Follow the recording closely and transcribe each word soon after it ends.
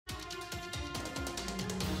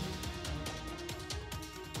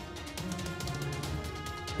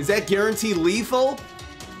Is that guaranteed lethal?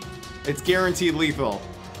 It's guaranteed lethal.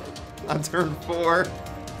 On turn 4.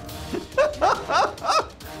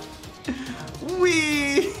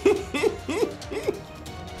 Wee!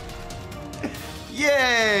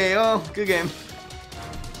 Yay! Oh, good game.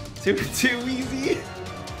 Too easy.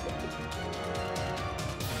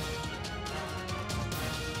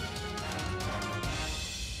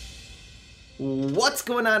 What's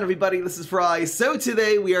going on, everybody? This is Fry. So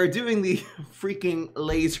today we are doing the freaking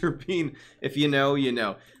laser beam. If you know, you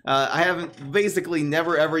know. I haven't basically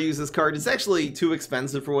never ever used this card. It's actually too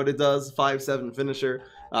expensive for what it does. 5/7 finisher.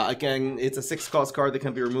 Again, it's a 6-cost card that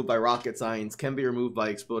can be removed by Rocket Science, can be removed by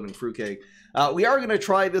Exploding Fruitcake. We are going to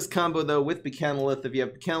try this combo though with Pecanolith. If you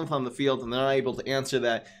have Pecanolith on the field and they're not able to answer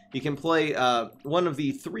that, you can play one of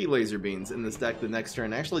the 3 laser beams in this deck the next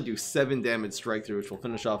turn, actually do 7 damage strike through, which will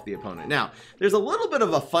finish off the opponent. Now, there's a little bit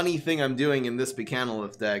of a funny thing I'm doing in this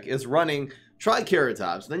Pecanolith deck, is running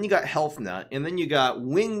Triceratops, then you got Health Nut, and then you got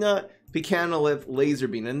Wing Nut, Pecanolith, Laser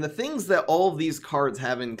Beam. And the things that all of these cards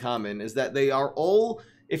have in common is that they are all,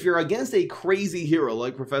 if you're against a crazy hero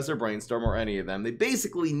like Professor Brainstorm or any of them, they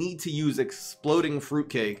basically need to use Exploding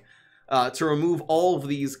Fruitcake to remove all of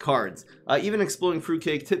these cards. Even Exploding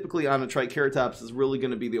Fruitcake, typically on a Triceratops, is really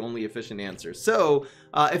going to be the only efficient answer. So,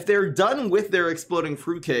 if they're done with their Exploding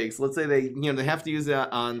Fruitcakes, let's say they have to use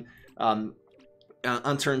that on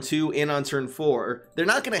turn 2 and on turn 4, they're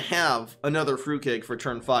not going to have another Fruitcake for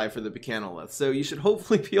turn 5 for the Pecanolith. So you should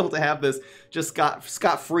hopefully be able to have this just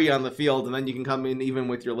scot-free on the field, and then you can come in even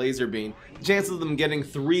with your Laser Beam. The chance of them getting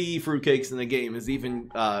 3 Fruitcakes in the game is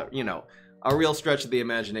even, a real stretch of the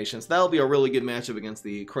imagination. So that'll be a really good matchup against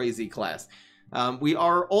the crazy class. We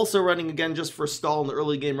are also running, again, just for stall in the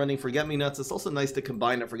early game, running Forget-Me-Nuts. It's also nice to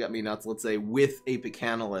combine a Forget-Me-Nuts, let's say, with a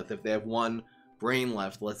Pecanolith if they have one brain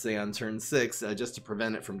left, let's say on turn 6, just to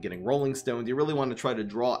prevent it from getting Rolling Stone. You really want to try to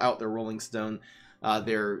draw out their Rolling Stone,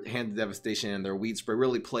 their Hand of Devastation, and their Weed Spray.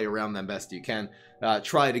 Really play around them best you can.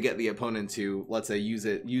 Try to get the opponent to, let's say,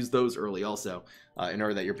 use those early also, in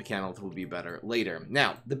order that your Pecanolith will be better later.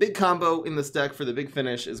 Now, the big combo in this deck for the big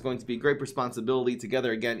finish is going to be Great Responsibility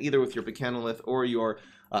together, again, either with your Pecanolith or your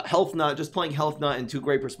Health Nut. Just playing Health Nut and 2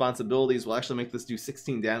 Great Responsibilities will actually make this do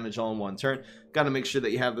 16 damage all in one turn. Got to make sure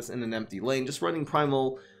that you have this in an empty lane. Just running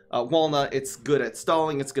Primal Walnut, it's good at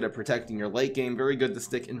stalling, it's good at protecting your late game. Very good to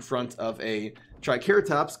stick in front of a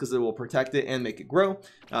Triceratops because it will protect it and make it grow,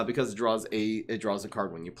 because it draws a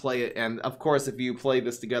card when you play it. And of course, if you play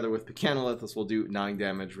this together with Pecanolith, this will do 9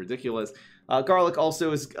 damage. Ridiculous. Garlic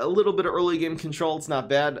also is a little bit of early game control. It's not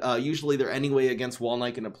bad. Usually they're anyway against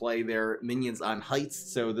Walnut going to play their minions on heights,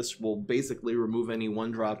 so this will basically remove any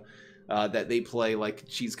 1-drop that they play, like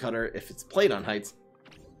Cheese Cutter, if it's played on heights.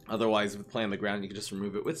 Otherwise, if it's played on the ground, you can just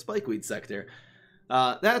remove it with Spikeweed Sector.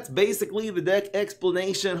 That's basically the deck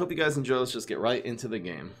explanation. Hope you guys enjoy. Let's just get right into the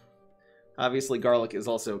game. Obviously, Garlic is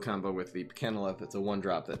also a combo with the Pecanolith. It's a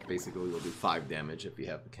 1-drop that basically will do 5 damage if you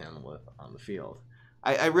have Pecanolith on the field.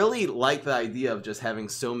 I really like the idea of just having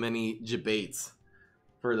so many Jabates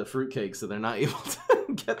for the Fruitcake so they're not able to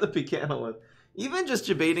get the Pecanolith. Even just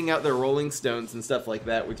Jabating out their Rolling Stones and stuff like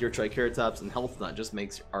that with your Triceratops and Health Nut just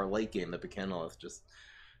makes our late game, the Pecanolith, just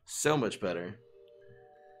so much better.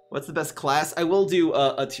 What's the best class? I will do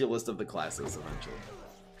a tier list of the classes eventually.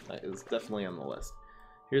 That is definitely on the list.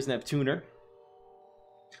 Here's Neptuner.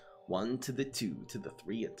 1 to the 2 to the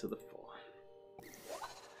 3 and to the 4.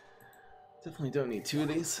 Definitely don't need 2 of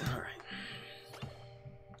these. Alright.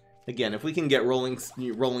 Again, if we can get Rolling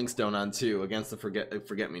Stone on 2 against the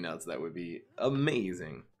Forget-Me-Nuts, that would be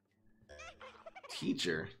amazing.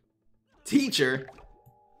 Teacher? Teacher?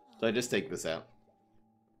 So I just take this out.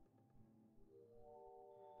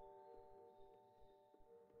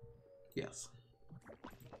 Yes.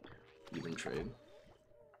 Even trade.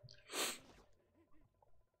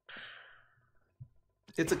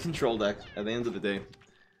 It's a control deck. At the end of the day,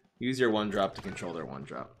 use your 1-drop to control their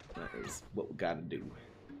 1-drop. That is what we gotta do.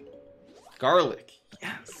 Garlic.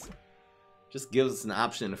 Yes. Just gives us an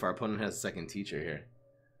option if our opponent has a second teacher here.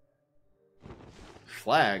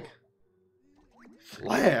 Flag.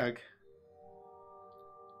 Flag.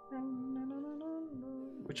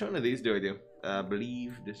 Which one of these do I do? I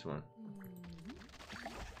believe this one.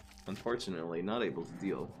 Unfortunately, not able to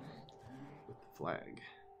deal with the flag.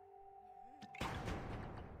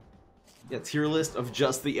 Yeah, tier list of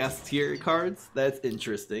just the S tier cards. That's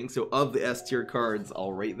interesting. So of the S tier cards,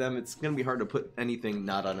 I'll rate them. It's gonna be hard to put anything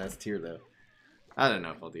not on S tier though. I don't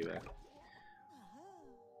know if I'll do that.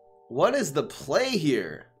 What is the play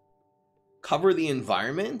here? Cover the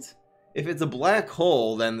environment? If it's a black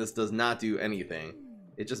hole, then this does not do anything.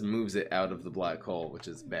 It just moves it out of the black hole, which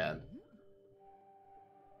is bad.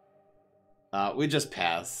 We just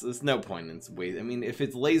pass. There's no point in wait. I mean, if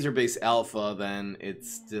it's laser-based alpha, then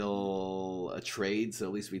it's still a trade, so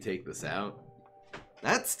at least we take this out.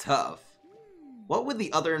 That's tough. What would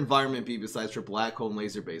the other environment be besides for Black Hole and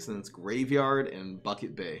Laser Base? And it's Graveyard and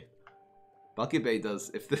Bucket Bay. Bucket Bay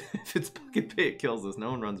does... If it's Bucket Bay, it kills us.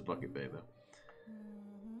 No one runs Bucket Bay, though.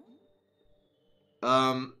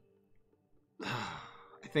 I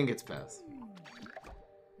think it's pass.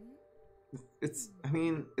 I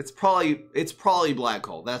mean, it's probably Black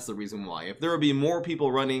Hole. That's the reason why. If there would be more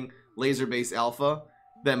people running Laser-based Alpha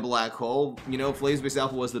than Black Hole, you know, if Laser-based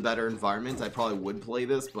Alpha was the better environment, I probably would play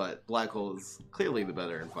this, but Black Hole is clearly the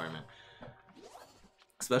better environment.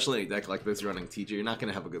 Especially in a deck like this running Teacher, you're not going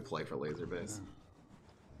to have a good play for Laser-based.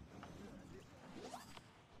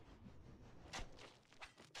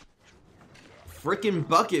 Frickin'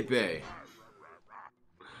 Bucket Bay.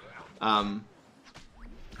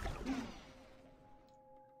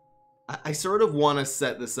 I sort of want to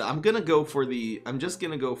set this up. I'm just gonna go for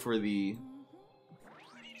the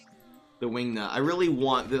Wingnut. I really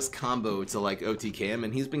want this combo to like OTK him,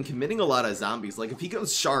 and he's been committing a lot of zombies. Like if he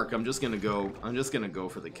goes Shark, I'm just gonna go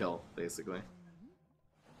for the kill, basically.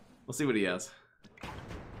 We'll see what he has.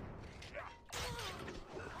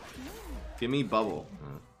 Give me Bubble.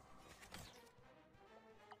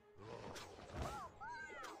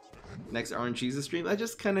 Next RNG's stream, I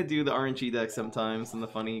just kind of do the RNG deck sometimes and the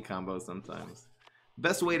funny combos sometimes.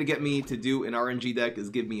 Best way to get me to do an RNG deck is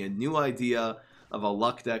give me a new idea of a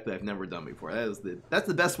luck deck that I've never done before. That's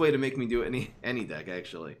the best way to make me do any deck,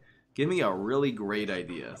 actually. Give me a really great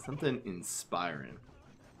idea, something inspiring.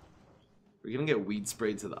 We're gonna get Weed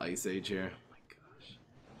Sprayed to the Ice Age here. Oh my gosh.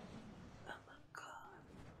 Oh my god.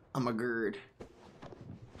 I'm a gird.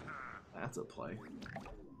 That's a play.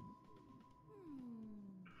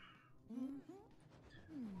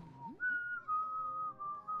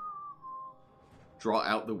 Draw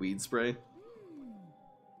out the Weed Spray.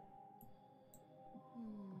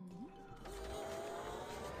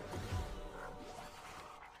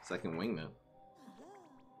 Second Wingnut.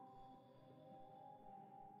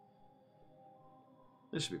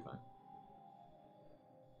 This should be fine.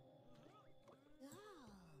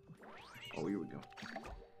 Oh, here we go.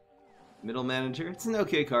 Middle Manager. It's an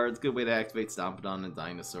okay card. It's a good way to activate Stompodon and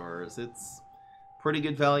Dinosaurs. It's pretty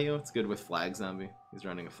good value. It's good with Flag Zombie. He's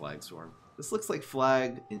running a Flag Storm. This looks like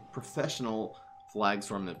professional Flag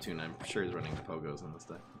Storm Neptune. I'm sure he's running Pogos in this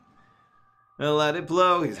deck. Well, let it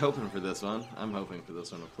blow. He's hoping for this one. I'm hoping for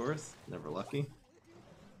this one, of course. Never lucky.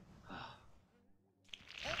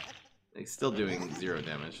 He's still doing 0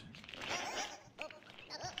 damage.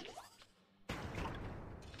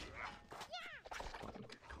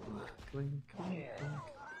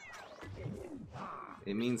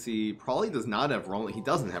 It means he probably does not have Rolling. He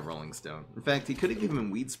doesn't have Rolling Stone. In fact, he could have given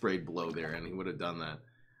him Weed Sprayed below there, and he would have done that.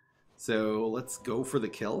 So let's go for the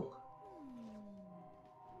kill.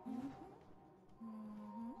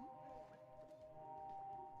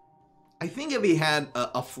 I think if he had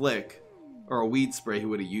a Flick or a Weed Spray, he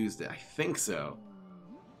would have used it. I think so.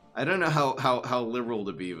 I don't know how liberal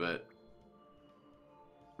to be, but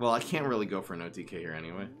well, I can't really go for an OTK here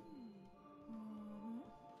anyway.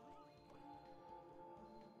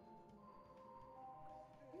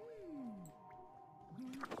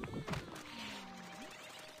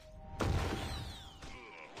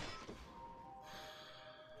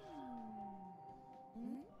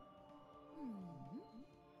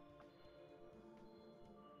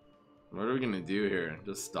 What are we gonna do here?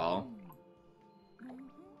 Just stall?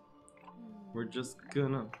 We're just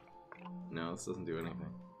gonna... No, this doesn't do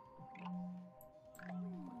anything.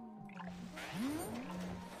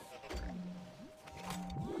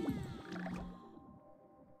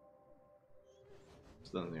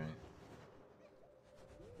 This doesn't do anything.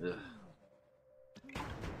 Ugh.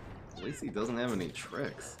 At least he doesn't have any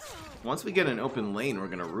tricks. Once we get an open lane, we're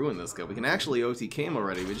gonna ruin this guy. We can actually OTK him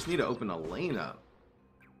already. We just need to open a lane up.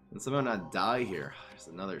 And somehow not die here. There's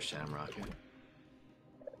another Shamrock.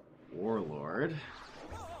 Warlord.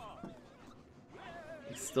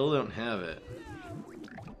 We still don't have it.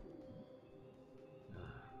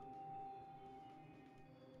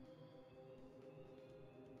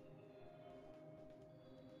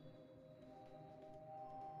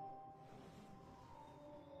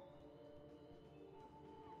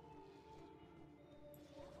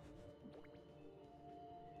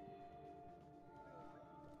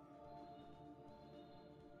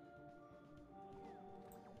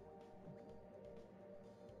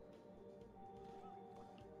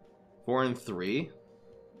 4 and 3.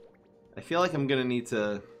 I feel like I'm gonna need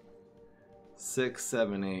to 6,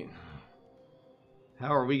 7, 8.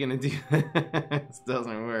 How are we gonna do this?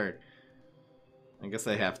 Doesn't work. I guess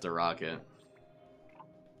I have to rock it.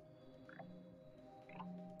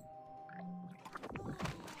 Let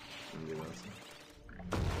me do this.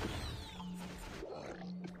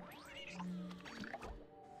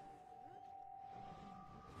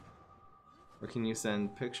 Or can you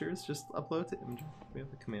send pictures? Just upload to Imgur. We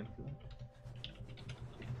have a command for that.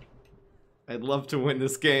 I'd love to win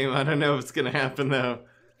this game. I don't know if it's gonna happen though.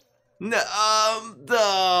 No,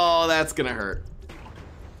 oh, that's gonna hurt.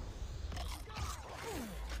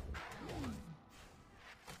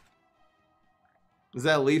 Is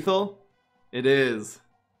that lethal? It is.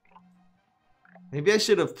 Maybe I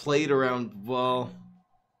should have played around, well,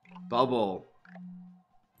 bubble.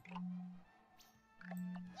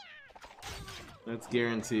 That's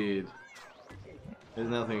guaranteed. There's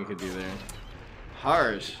nothing I could do there.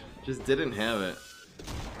 Harsh. Just didn't have it.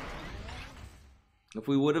 If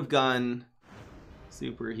we would have gone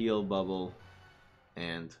super heal bubble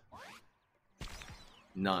and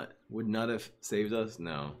nut, would nut have saved us?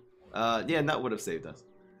 No. Yeah, nut would have saved us.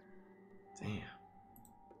 Damn.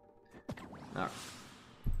 Alright.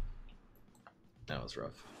 That was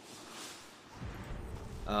rough.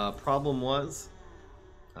 Problem was,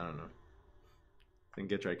 I don't know. Didn't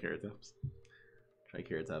get Triceratops.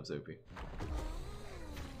 Triceratops OP.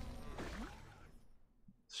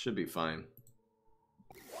 Should be fine.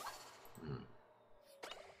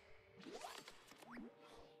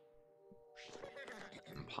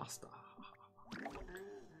 Pasta.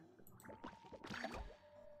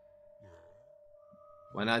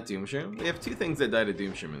 Why not Doomshroom? We have two things that died to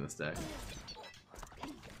Doomshroom in this deck.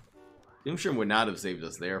 Doomshroom would not have saved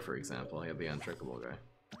us there, for example. He had the untrickable guy.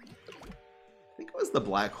 I think it was the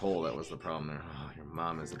black hole that was the problem there. Oh, your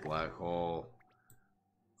mom is a black hole.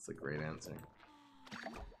 That's a great answer.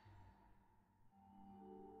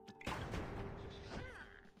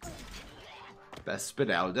 Best spit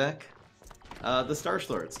out deck? The Star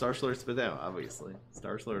Slurd. Star Slurd spit out, obviously.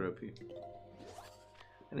 Star Slurd OP.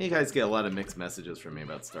 I know you guys get a lot of mixed messages from me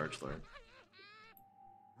about Star Slurd.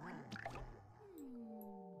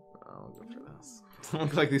 I'll go for this. Don't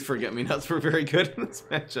look like these forget-me-nots were very good in this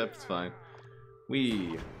matchup. It's fine.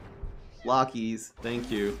 We Lockies, thank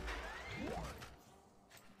you.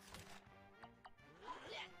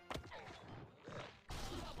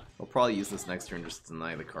 I'll probably use this next turn just to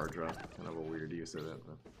deny the card draw. Kind of a weird use of it,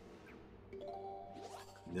 but...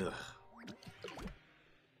 Ugh.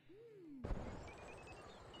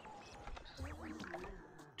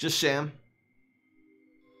 Just sham.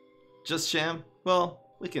 Just sham. Well,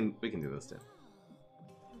 we can do this too.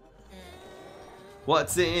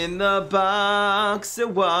 What's in the box? So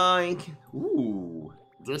why? Ooh,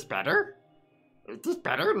 is this better? Is this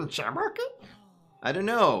better than Sham Market? I don't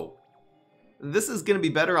know. This is gonna be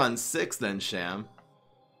better on 6 than Sham.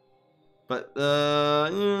 But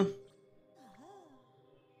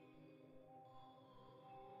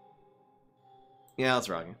yeah, let's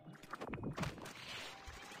rock it.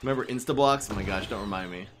 Remember Instablocks? Oh my gosh, don't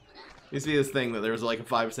remind me. Used to be this thing that there was like a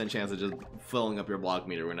 5% chance of just filling up your block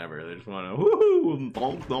meter whenever. They just want to woohoo,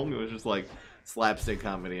 bonk, bonk. It was just like slapstick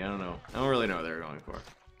comedy. I don't know. I don't really know what they were going for.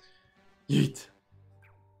 Yeet.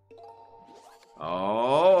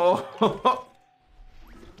 Oh.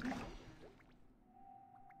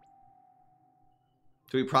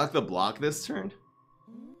 Do we proc the block this turn?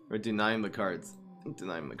 Or deny him the cards? I think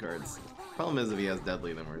deny him the cards. Problem is if he has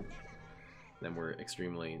deadly, then we're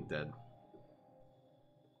extremely dead.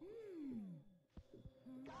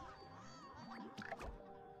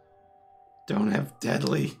 Don't have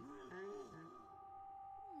deadly.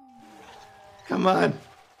 Come on.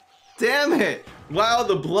 Damn it. Wow,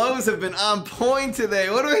 the blows have been on point today.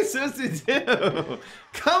 What am I supposed to do?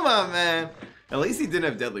 Come on, man. At least he didn't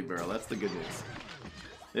have deadly barrel. That's the good news.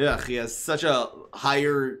 Ugh, he has such a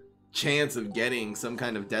higher chance of getting some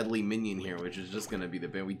kind of deadly minion here, which is just going to be the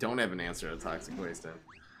bit. We don't have an answer to Toxic Waste.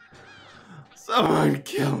 Someone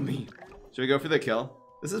kill me. Should we go for the kill?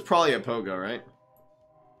 This is probably a Pogo, right?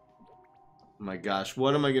 Oh my gosh,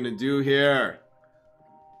 what am I gonna do here?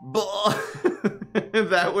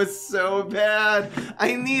 That was so bad.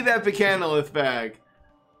 I need that Pecanolith bag.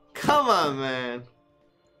 Come on, man.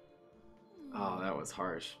 Oh, that was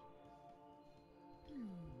harsh.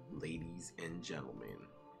 Ladies and gentlemen.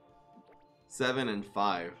 7 and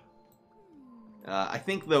 5. I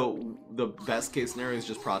think the best case scenario is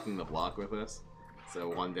just proccing the block with this. So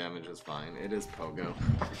 1 damage is fine. It is Pogo.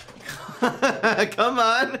 Come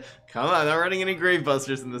on! Come on, I'm not running any Grave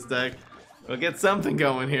Busters in this deck. We'll get something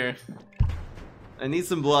going here. I need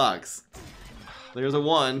some blocks. There's a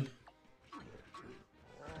 1.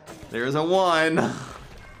 There's a 1.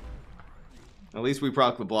 At least we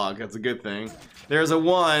proc the block, that's a good thing. There's a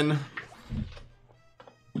 1.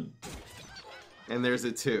 And there's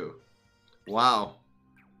a 2. Wow.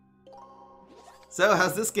 So,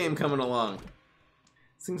 how's this game coming along?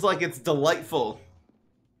 Seems like it's delightful.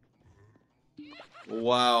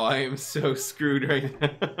 Wow, I am so screwed right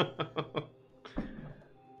now.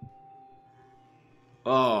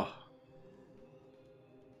 Oh.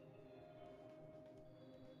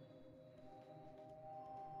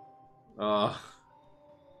 Oh.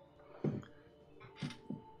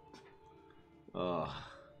 Oh.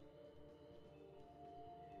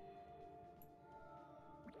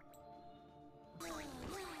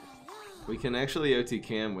 We can actually OT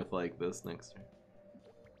cam with like this next turn.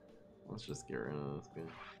 Let's just get rid of this guy.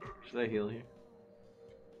 Should I heal here?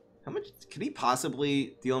 How much could he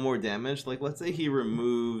possibly deal more damage? Like, let's say he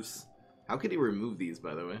removes. How could he remove these,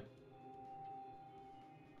 by the way?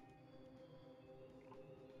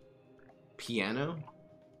 Piano?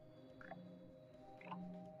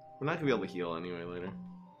 We're not gonna be able to heal anyway later.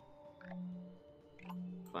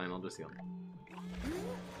 Fine, I'll just heal.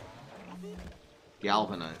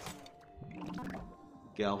 Galvanize.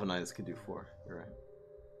 Galvanize could do 4. You're right.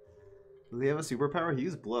 Does he have a superpower? He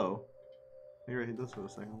used blow. You're right, he does for the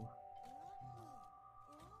second one.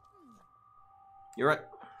 You're right.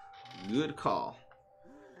 Good call.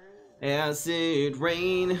 Acid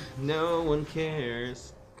rain, no one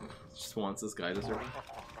cares. Just wants this guy to survive.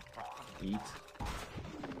 Eat.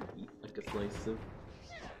 Eat like a slice of.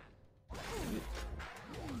 Eat.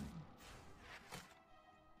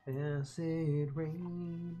 Acid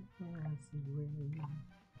rain, acid rain.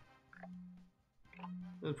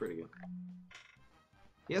 That was pretty good.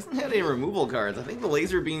 He hasn't had any removal cards. I think the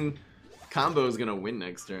laser beam combo is gonna win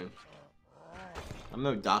next turn. I'm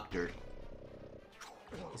no doctor.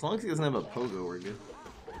 As long as he doesn't have a pogo, we're good.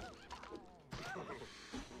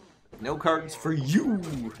 No cards for you!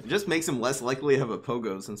 It just makes him less likely to have a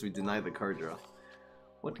pogo since we denied the card draw.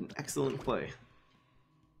 What an excellent play.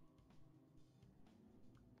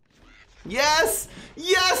 Yes!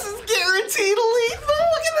 Yes! It's guaranteed lethal!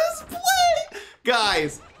 Look at this play!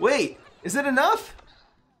 Guys, wait. Is it enough?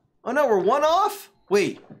 Oh no, we're 1 off?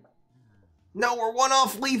 Wait. No, we're 1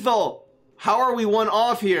 off lethal! How are we 1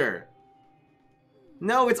 off here?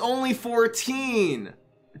 No, it's only 14!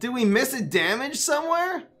 Did we miss a damage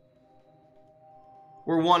somewhere?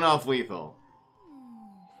 We're 1 off lethal.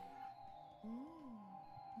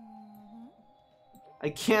 I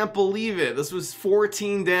can't believe it. This was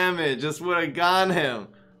 14 damage. This would have gone him.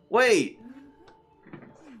 Wait.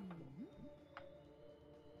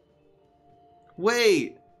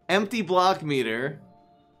 Wait. Empty block meter.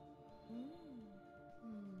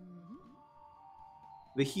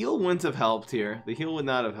 The heal wouldn't have helped here. The heal would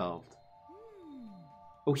not have helped.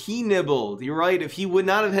 Oh, he nibbled. You're right. If he would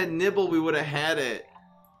not have had nibble, we would have had it.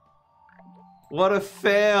 What a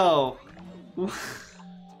fail.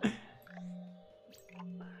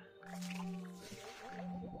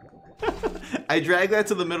 I drag that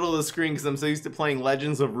to the middle of the screen because I'm so used to playing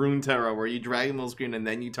Legends of Runeterra where you drag the middle screen and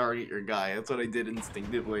then you target your guy. That's what I did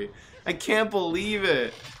instinctively. I can't believe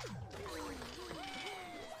it.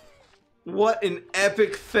 What an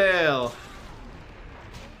epic fail.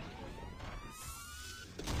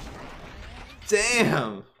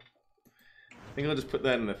 Damn. I think I'll just put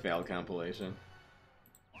that in the fail compilation.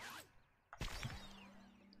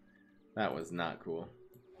 That was not cool.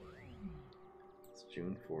 It's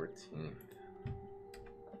June 14th.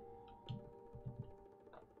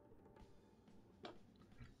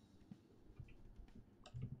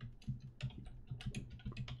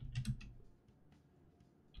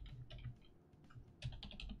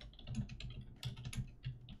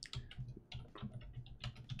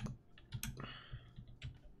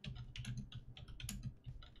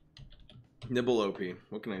 Nibble OP.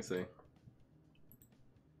 What can I say?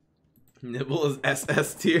 Nibble is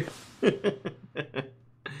SS tier. I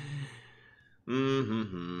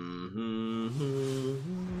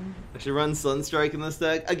should run Sunstrike in this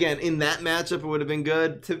deck. Again, in that matchup it would have been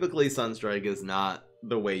good. Typically Sunstrike is not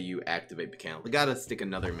the way you activate Pecanolith. You gotta stick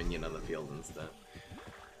another minion on the field instead.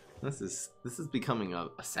 This is becoming a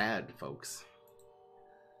sad, folks.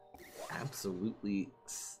 Absolute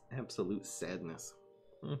sadness.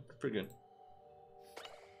 Pretty good.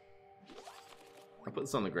 I'll put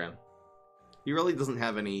this on the ground. He really doesn't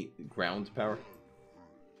have any ground power.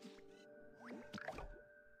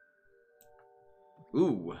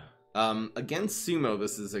 Ooh. Against Sumo,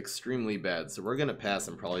 this is extremely bad, so we're gonna pass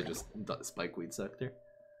and probably just Spikeweed Sector.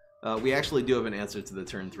 We actually do have an answer to the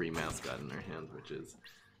turn 3 mascot in our hand, which is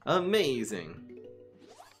amazing.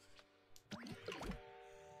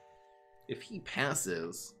 If he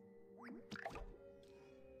passes...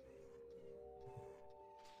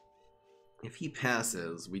 If he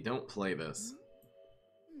passes, we don't play this.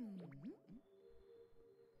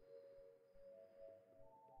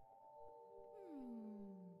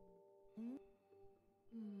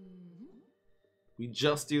 We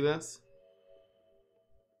just do this?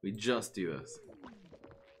 We just do this.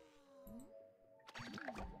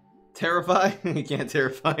 Terrify? You can't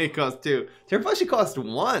Terrify, it costs 2. Terrify should cost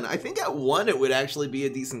 1. I think at 1 it would actually be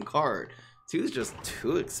a decent card. 2 is just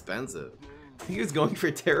too expensive. I think he was going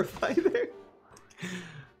for Terrify there.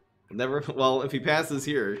 Never, well, if he passes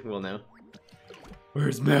here, we'll know.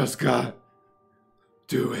 Where's Mascot?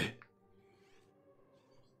 Do it.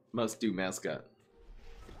 Must do Mascot.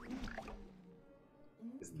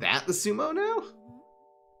 Is that the sumo now?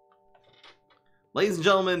 Ladies and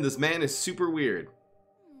gentlemen, this man is super weird.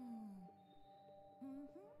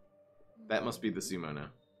 That must be the sumo now.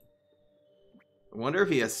 I wonder if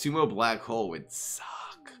he has sumo black hole would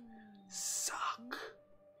suck. Suck.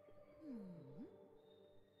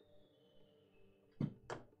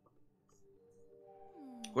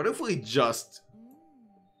 What if we just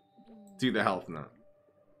do the health nut?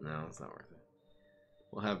 No, it's not worth it.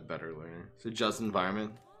 We'll have better later. So just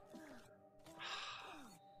environment.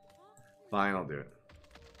 Fine, I'll do it.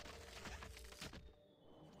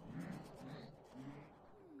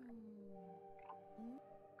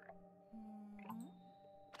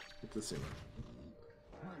 It's a sumo.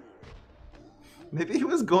 Maybe he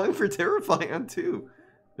was going for Terrify on 2.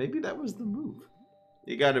 Maybe that was the move.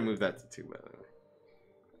 You gotta move that to 2, by the way.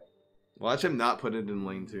 Watch him not put it in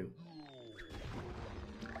lane 2.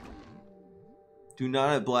 Do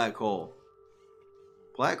not have Black Hole.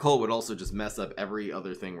 Black Hole would also just mess up every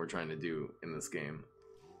other thing we're trying to do in this game.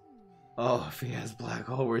 Oh, if he has Black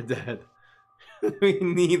Hole, we're dead. We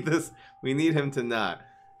need this. We need him to not.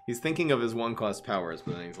 He's thinking of his 1-cost powers,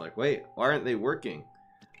 but then he's like, wait, why aren't they working?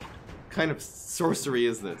 What kind of sorcery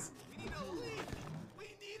is this?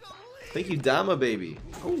 Thank you, Dama Baby.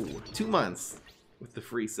 Oh, 2 months with the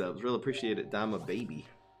free subs. Real appreciate it, Dama Baby.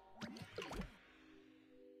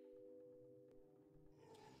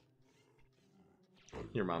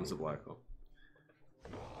 Your mom's a black hole.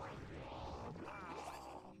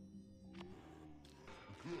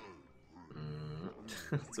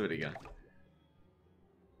 That's what he got.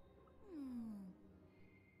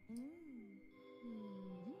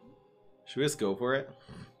 Should we just go for it?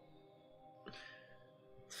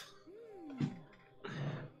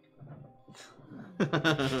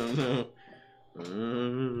 No.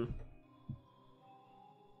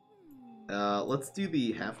 Let's do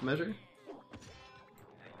the half measure.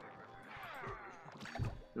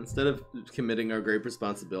 Instead of committing our great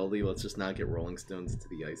responsibility, let's just not get Rolling Stones into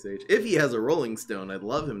the Ice Age. If he has a Rolling Stone, I'd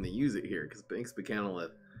love him to use it here, because it makes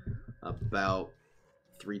Pecanolith about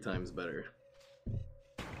 3 times better.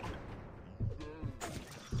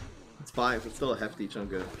 It's 5, it's still a hefty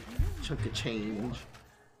chunk of change.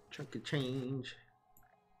 Chunk of change.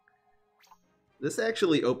 This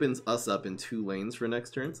actually opens us up in 2 lanes for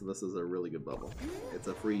next turn, so this is a really good bubble. It's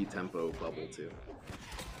a free tempo bubble, too.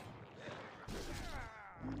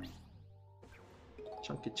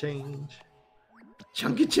 Chunk of change.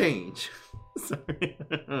 Chunk of change. Sorry.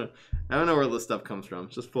 I don't know where this stuff comes from.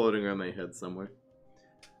 It's just floating around my head somewhere.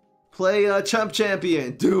 Play Chump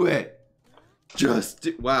Champion. Do it. Just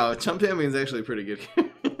do. Wow, Chump Champion is actually pretty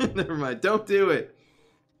good. Never mind. Don't do it.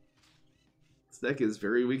 This deck is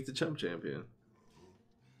very weak to Chump Champion.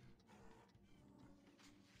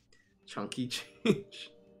 Chunky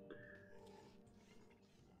change.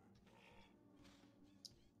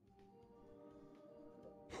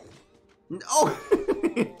 No!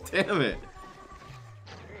 Damn it.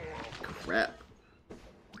 Crap.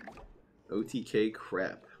 OTK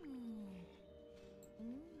crap.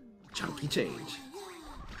 Chunky change.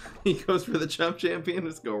 He goes for the Chump Champion.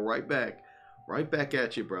 Let's go right back. Right back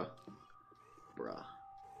at you, bro. Bruh.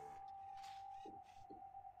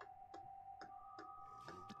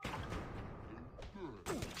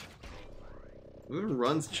 Who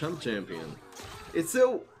runs Chump Champion? It's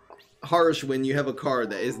so harsh when you have a card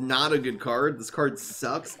that is not a good card. This card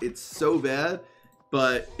sucks. It's so bad,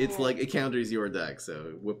 but it's like it counters your deck,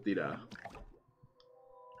 so whoop-de-da.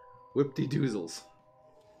 Whoop-de-doozles.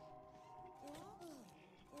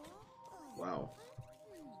 Wow.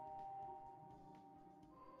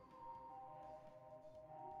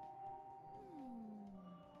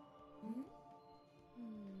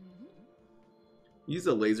 Use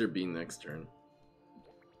a laser beam next turn.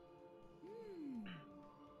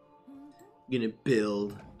 Gonna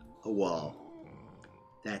build a wall.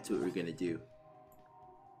 That's what we're gonna do.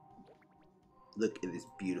 Look at this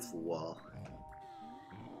beautiful wall.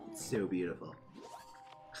 It's so beautiful.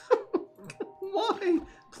 Why?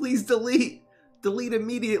 Please delete. Delete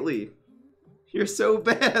immediately. You're so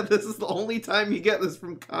bad. This is the only time you get this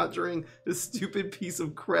from conjuring this stupid piece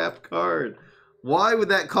of crap card. Why would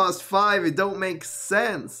that cost 5? It don't make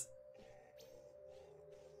sense.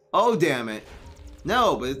 Oh, damn it.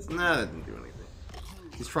 No, but it's not. It didn't do anything.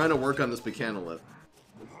 He's trying to work on this Pecanolith.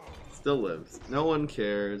 Still lives. No one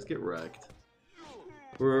cares. Get wrecked.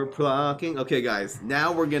 We're blocking. Okay, guys.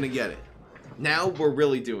 Now we're going to get it. Now we're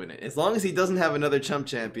really doing it. As long as he doesn't have another chump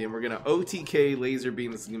champion, we're going to OTK laser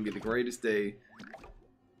beam. This is going to be the greatest day.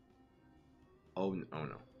 Oh, no.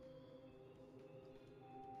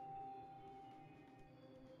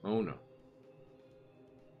 Oh, no.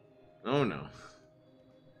 Oh, no.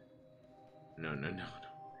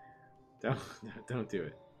 No. Don't do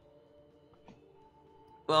it.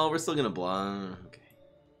 Well, we're still gonna block. Okay.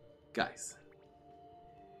 Guys.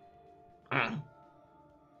 And...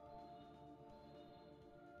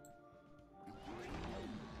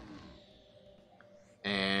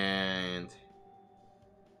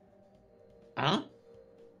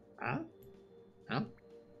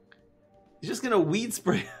 He's just gonna weed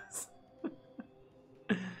spray us.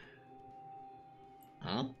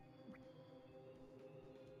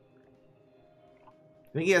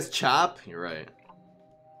 I think he has chop? You're right.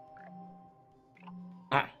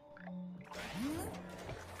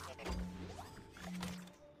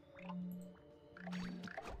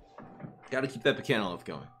 Gotta keep that Pecanolith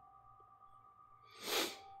going.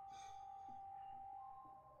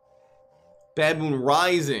 Bad Moon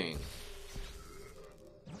Rising.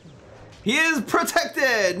 He is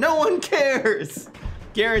protected! No one cares!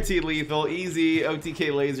 Guaranteed lethal, easy,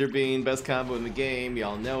 OTK laser beam, best combo in the game,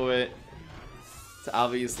 y'all know it. It's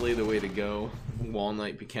obviously the way to go.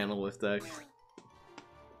 Walnut Pecanolith deck.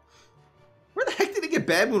 Where the heck did he get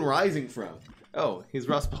Bad Moon Rising from? Oh, he's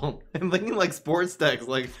Rustball. I'm thinking like sports decks,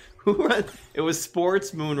 like who run? It was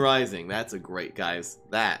Sports Moon Rising. That's a great, guys.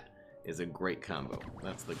 That is a great combo.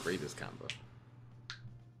 That's the greatest combo.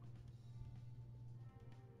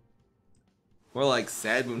 More like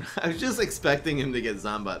Sad Moon. I was just expecting him to get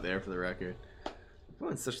Zombat there for the record.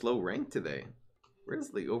 Everyone's such low rank today. Where's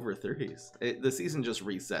the over 30s? The season just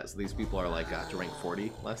reset, so these people are like to rank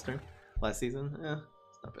 40 last season. Yeah,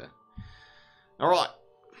 it's not bad. Alright.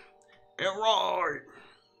 Alright.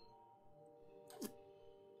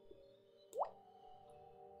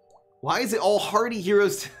 Why is it all hardy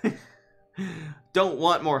heroes? Don't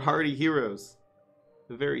want more hardy heroes.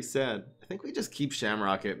 Very sad. I think we just keep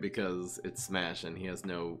Shamrocket because it's Smash and he has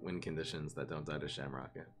no win conditions that don't die to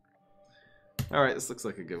Shamrocket. Alright, this looks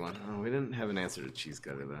like a good one. Oh, we didn't have an answer to Cheese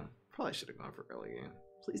Cutter though. Probably should have gone for early game.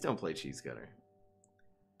 Please don't play Cheese Cutter.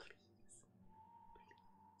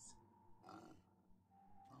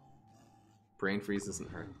 Brain Freeze isn't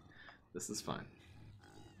hurt. This is fine.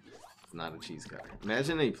 It's not a Cheese Cutter.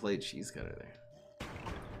 Imagine he played Cheese Cutter there.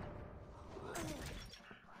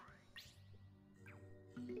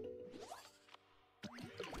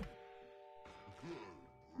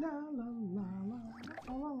 La la la la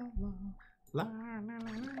la la la. La, la, la, la,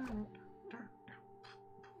 la.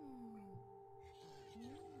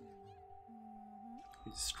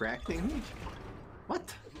 Distracting me?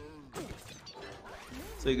 What?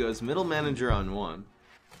 So he goes middle manager on one.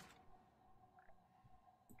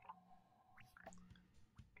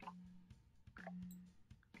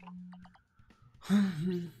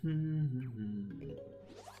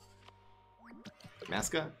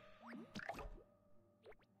 Mascot?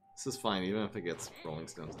 This is fine, even if it gets Rolling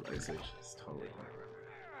Stones with Ice Age. It's totally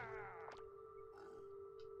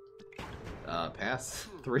fine. Pass?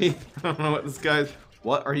 3? I don't know what this guy's...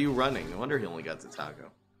 What are you running? No wonder he only got to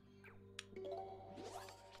Taco.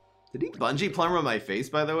 Did he bungee plumber on my face,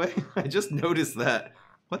 by the way? I just noticed that.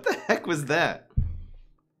 What the heck was that?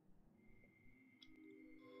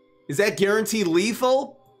 Is that guaranteed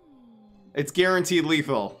lethal? It's guaranteed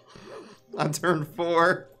lethal. On turn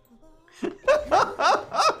 4.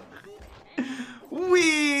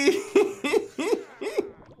 Wee!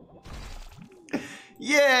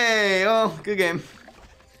 Yay! Oh, good game.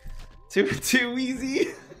 Too easy.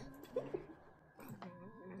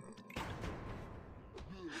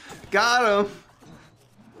 Got him.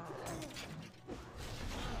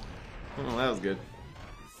 Oh, that was good.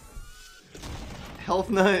 Health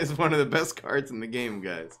Nut is one of the best cards in the game,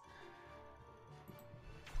 guys.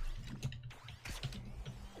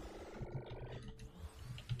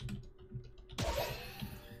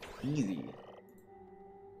 Easy.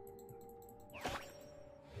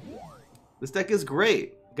 This deck is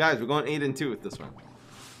great. Guys, we're going 8-2 with this one.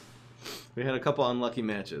 We had a couple unlucky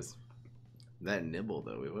matches. That nibble,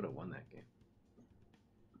 though, we would have won that game.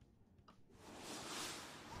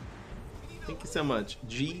 Thank you so much.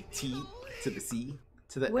 GT to the C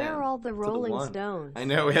to the Where M, are all the Rolling to the Stones? I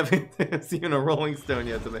know, we haven't seen a Rolling Stone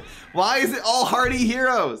yet today. Why is it all hardy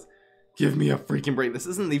heroes? Give me a freaking break. This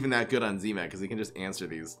isn't even that good on ZMAT because he can just answer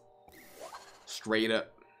these straight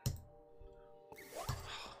up.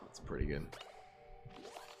 pretty good.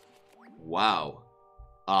 Wow.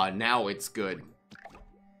 Now it's good.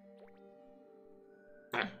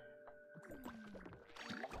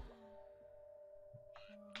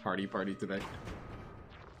 Party today.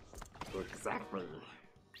 Exactly.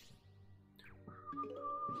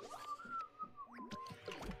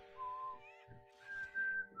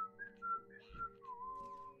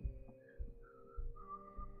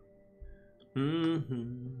 I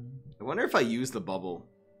wonder if I use the bubble.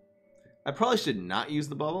 I probably should not use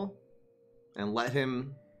the bubble and let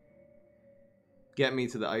him get me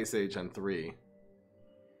to the Ice Age on 3.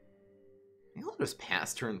 He'll just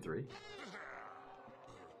pass turn 3.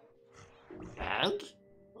 I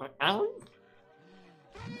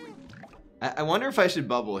wonder if I should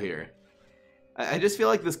bubble here. I just feel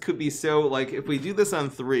like this could be so, like, if we do this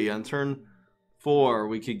on 3, on turn 4,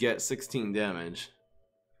 we could get 16 damage.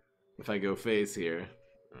 If I go face here.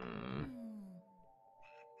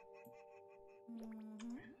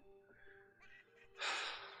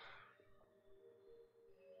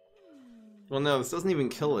 Well, no, this doesn't even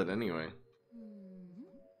kill it anyway.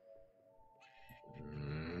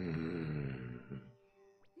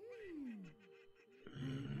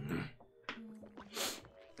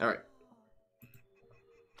 Alright.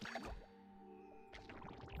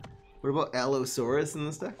 What about Allosaurus in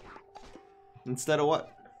this deck? Instead of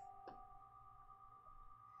what?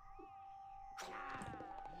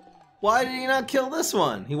 Why did he not kill this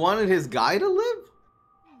one? He wanted his guy to live?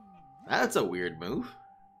 That's a weird move.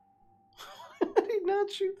 Why did he not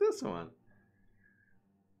shoot this one?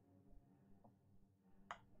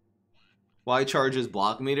 Why charge his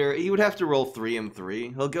block meter? He would have to roll 3 and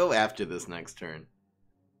 3. He'll go after this next turn.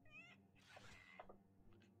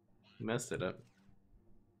 He messed it up.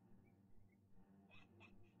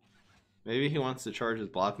 Maybe he wants to charge his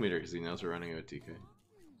block meter because he knows we're running OTK.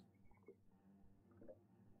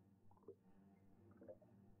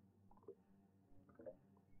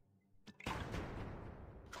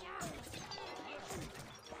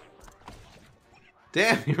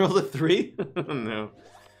 Damn, he rolled a 3? No.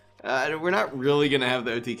 We're not really going to have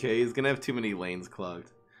the OTK. He's going to have too many lanes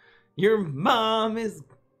clogged. Your mom is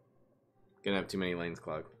going to have too many lanes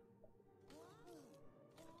clogged.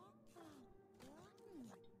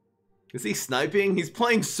 Is he sniping? He's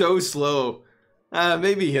playing so slow.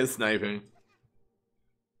 Maybe he is sniping.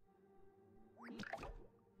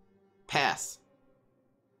 Pass.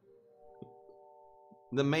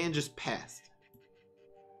 The man just passed.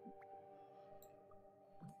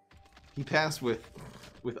 He passed with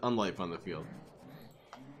unlife on the field.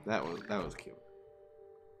 That was cute.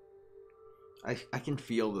 I can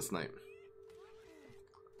feel the snipe.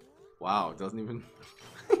 Wow, it doesn't even.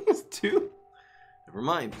 It's 2. Never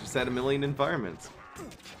mind. Just had a million environments.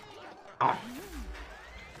 Oh.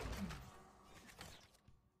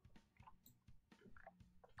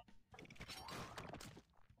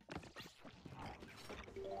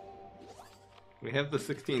 We have the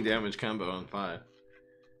 16 damage combo on 5.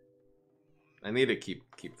 I need to keep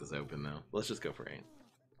this open though. Let's just go for 8.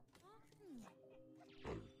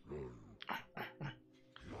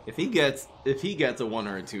 If he gets a 1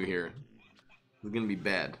 or a 2 here, it's gonna be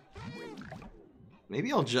bad.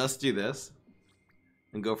 Maybe I'll just do this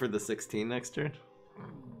and go for the 16 next turn.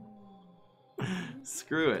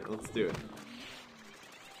 Screw it, let's do it.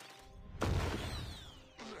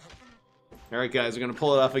 Alright guys, we're gonna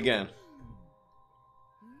pull it off again.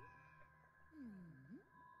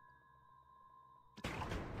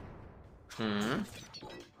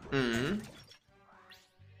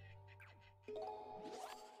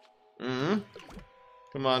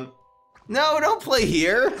 Come on. No, don't play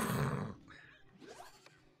here!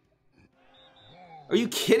 Are you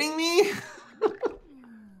kidding me?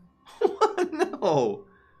 What? No.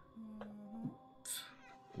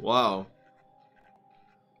 Wow.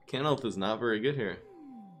 Pecanolith is not very good here.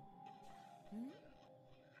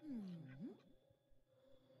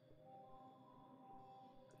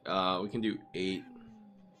 We can do 8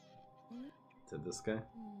 to this guy.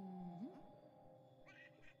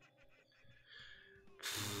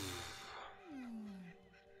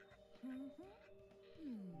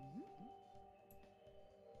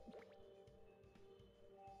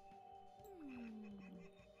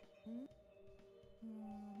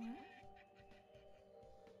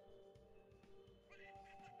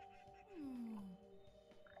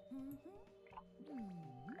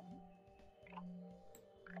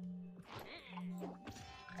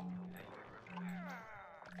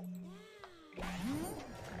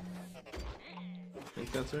 I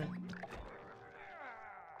think that's right.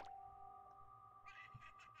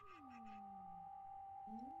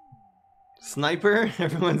 Sniper?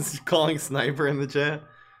 Everyone's calling sniper in the chat.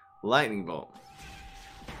 Lightning bolt.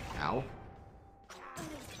 Ow.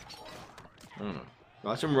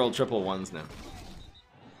 Watch him roll triple ones now.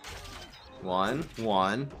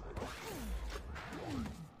 One.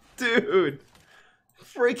 Dude!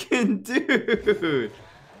 Freaking dude!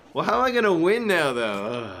 Well, how am I gonna win now, though?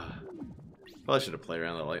 Ugh. Probably should have played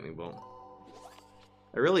around the lightning bolt.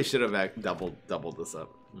 I really should have doubled this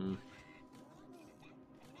up.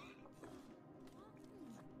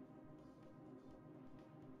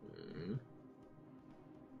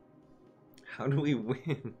 How do we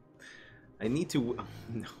win? I need to. Oh,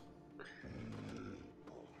 no.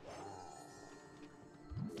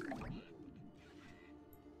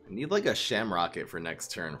 I need like a Shamrocket for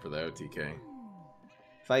next turn for the OTK.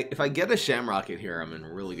 If I get a Shamrocket here, I'm in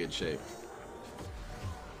really good shape.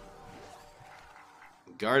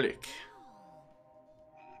 Garlic.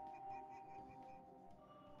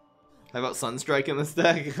 How about Sunstrike in this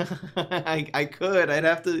deck? I could. I'd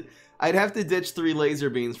have to ditch 3 Laser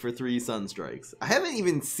Beams for 3 Sunstrikes. I haven't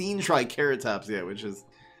even seen Triceratops yet, which is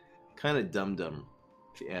kind of dumb,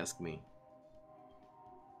 if you ask me.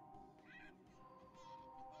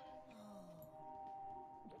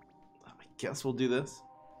 I guess we'll do this.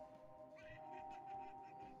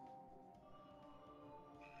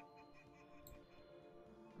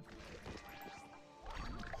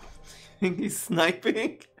 He's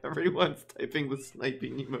sniping. Everyone's typing the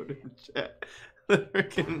sniping emote in chat.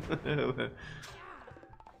 Freaking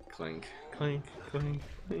clink, clink, clink,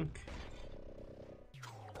 clink.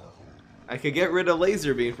 I could get rid of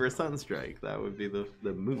Laser Beam for a Sunstrike. That would be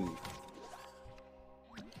the move.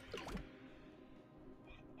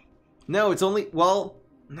 No, it's only, well,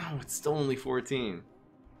 no, it's still only 14.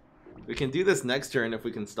 We can do this next turn if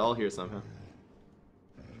we can stall here somehow.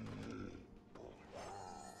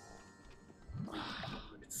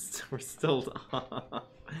 We're still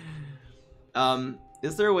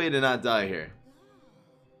is there a way to not die here?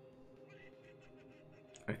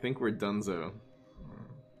 I think we're donezo.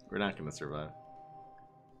 We're not gonna survive.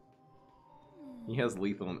 He has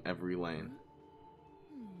lethal in every lane.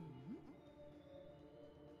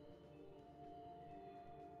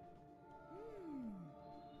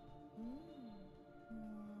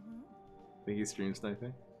 Think he's stream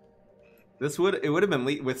sniping? It would have been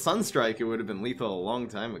with Sunstrike. It would have been lethal a long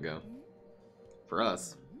time ago. For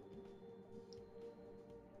us.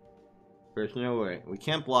 There's no way. We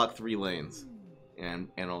can't block 3 lanes. And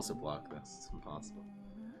also block this. It's impossible.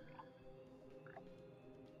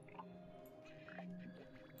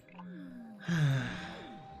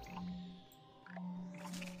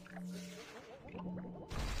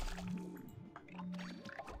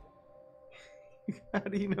 How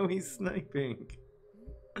do you know he's sniping?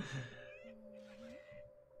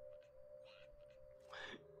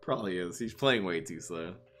 Probably is. He's playing way too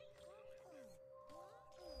slow.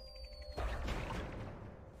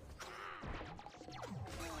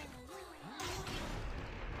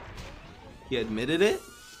 He admitted it?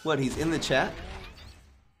 What, he's in the chat?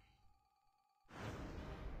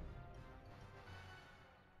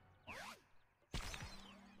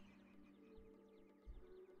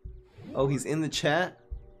 Oh, he's in the chat?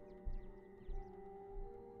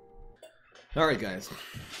 Alright, guys.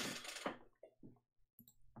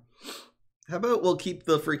 How about we'll keep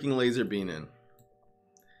the freaking Laser Beam in?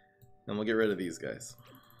 And we'll get rid of these guys.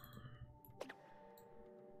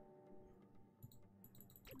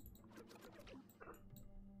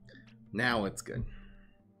 Now it's good.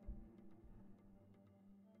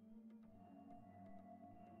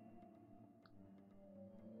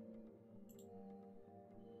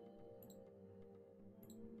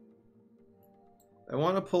 I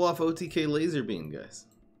want to pull off OTK Laser Beam, guys.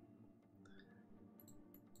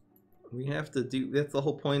 We have to do, that's the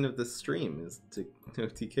whole point of this stream, is to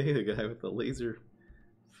OTK the guy with the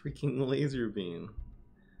freaking laser beam.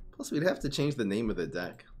 Plus we'd have to change the name of the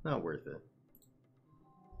deck. Not worth it.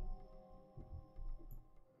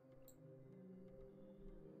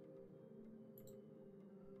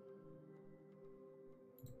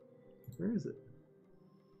 Where is it?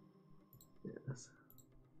 Yes.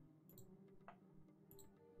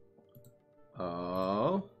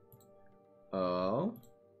 Oh. Oh.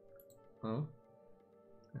 Oh.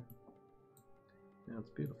 Now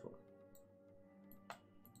it's beautiful.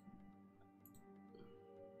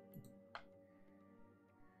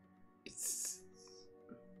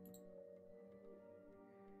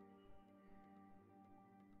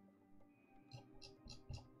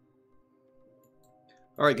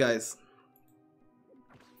 All right, guys.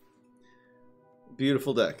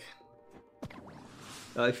 Beautiful deck.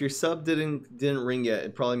 If your sub didn't ring yet,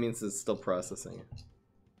 it probably means it's still processing.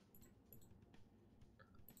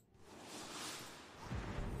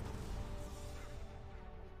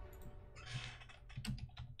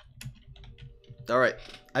 Alright,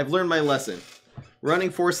 I've learned my lesson. Running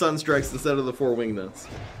 4 Sun Strikes instead of the 4 Wing Nuts.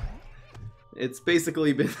 It's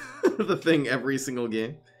basically been the thing every single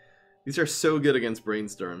game. These are so good against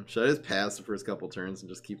Brainstorm. Should I just pass the first couple turns and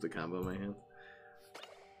just keep the combo in my hand?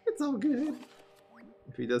 It's all good.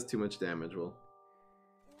 If he does too much damage, we'll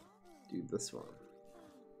do this one.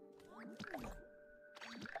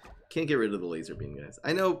 Can't get rid of the Laser Beam, guys.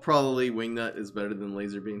 I know probably Wingnut is better than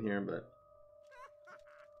Laser Beam here, but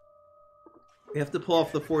we have to pull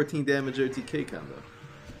off the 14 damage OTK combo.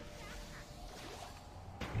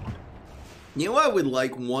 You know what I would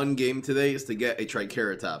like one game today is to get a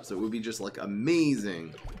Triceratops. It would be just like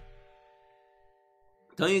amazing.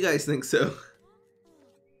 Don't you guys think so?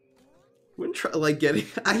 Wouldn't try like getting.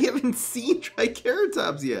 I haven't seen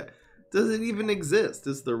Triceratops yet. Does it even exist?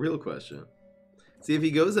 Is the real question. See, if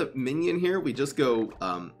he goes up minion here, we just go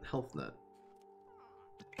Health Nut.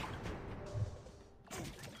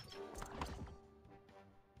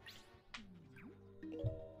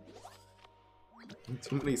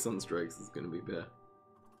 Too many Sunstrikes is gonna be bad.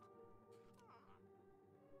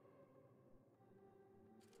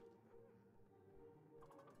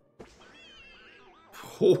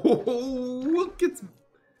 Oh, look, it's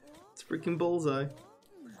freaking bullseye.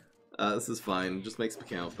 This is fine. Just makes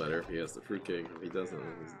Pecanolith better if he has the fruitcake. If he doesn't,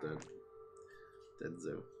 then he's dead. Dead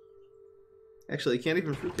zoo. Actually, he can't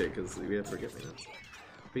even fruitcake because we have Forget-Me-Nots.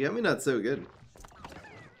 Forget-Me-Not's so good.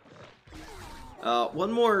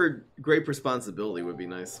 One more Grape Responsibility would be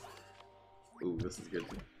nice. Ooh, this is good.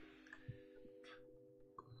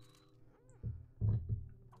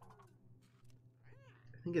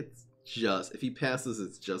 I think it's just, if he passes,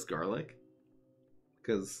 it's just Garlic.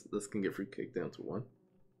 Because this can get fruitcake down to 1.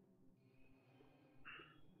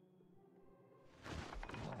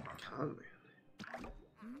 Con man.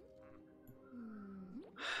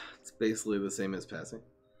 It's basically the same as passing.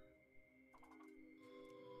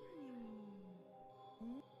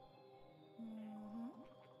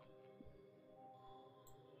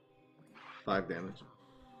 5 damage.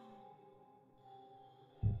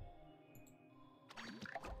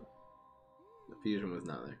 The fusion was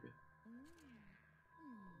not that good.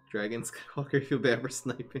 Dragon Skywalker, feel bad for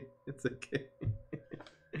sniping. It's okay.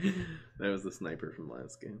 That was the sniper from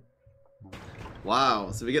last game.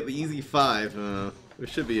 Wow, so we get the easy 5. We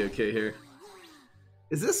should be okay here.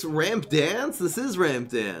 Is this Ramp Dance? This is Ramp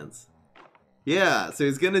Dance. Yeah, so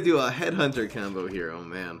he's gonna do a Headhunter combo here. Oh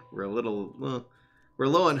man, we're a little... we're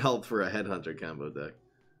low on health for a Headhunter combo deck.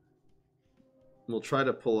 We'll try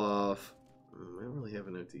to pull off... I don't really have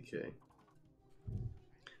an OTK.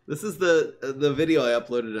 This is the video I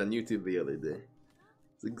uploaded on YouTube the other day.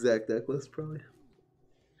 It's exact deck list, probably.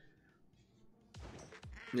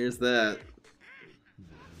 Here's that.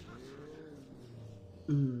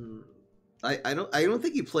 I don't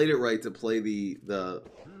think he played it right to play the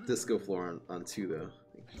Disco Floor on 2 though.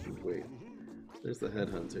 Wait, there's the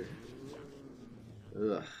Headhunter.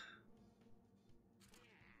 Ugh.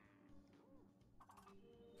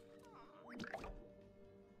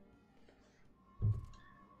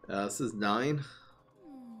 This is 9.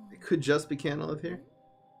 It could just be Pecanolith here.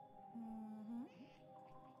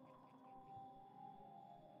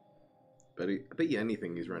 But I bet you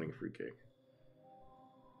anything he's running fruitcake.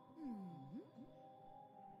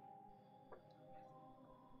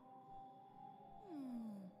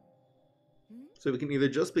 So we can either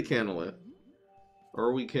just Pecanolith,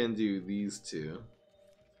 or we can do these 2.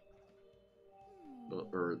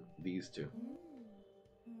 Or these 2.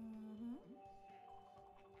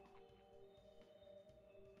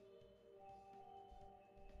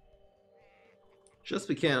 Just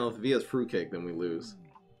Pecanolith. If he has fruitcake, then we lose.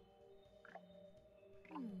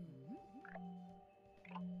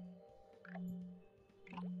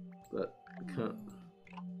 But we can't.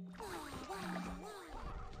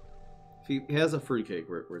 If he has a fruitcake,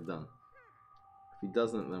 we're done. If he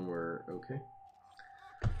doesn't, then we're okay.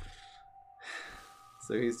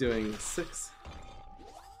 So he's doing 6,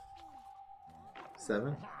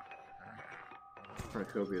 7.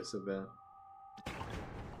 Arcobia so bad.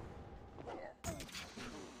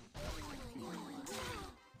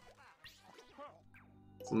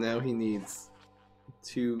 So now he needs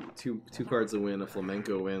two cards to win. A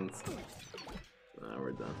Flamenco wins. Oh,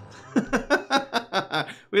 we're done.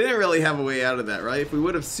 We didn't really have a way out of that, right? If we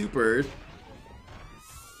would have supered...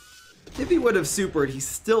 If he would have supered, he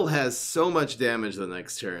still has so much damage the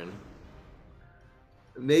next turn.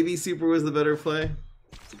 Maybe super was the better play.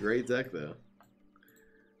 It's a great deck, though.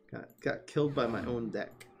 Got killed by my own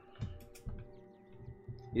deck.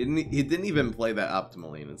 He didn't even play that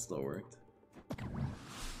optimally, and it still worked.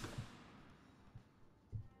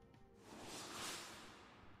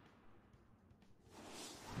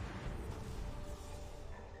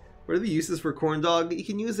 What are the uses for Corn Dog? You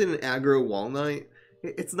can use it in aggro Walnut.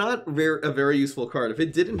 It's not a very useful card. If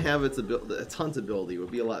it didn't have its hunt ability, it would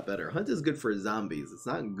be a lot better. Hunt is good for zombies. It's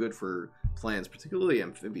not good for plants, particularly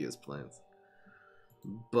amphibious plants.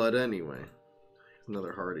 But anyway,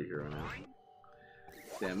 another hardy hero now.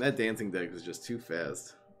 Damn, that dancing deck was just too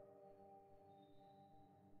fast.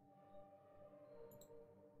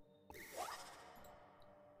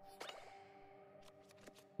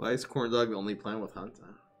 Why is Corn Dog the only plant with Hunt?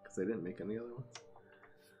 Because they didn't make any other ones.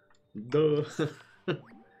 Duh.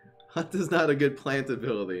 Hunt is not a good plant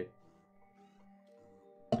ability.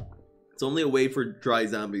 It's only a way for dry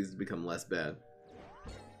zombies to become less bad.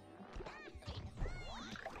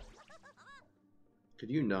 Could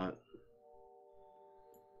you not?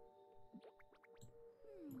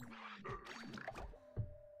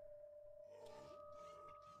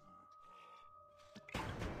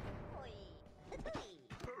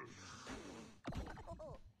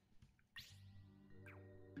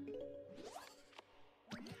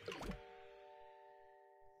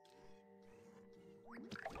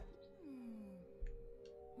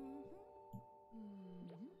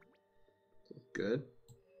 Good.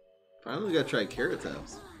 Finally got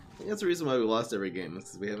Triceratops. I think that's the reason why we lost every game, is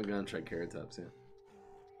because we haven't gotten Triceratops yet.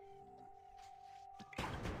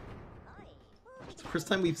 It's the first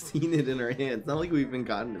time we've seen it in our hands. It's not like we've even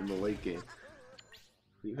gotten it in the late game.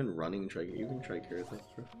 Even running Triceratops,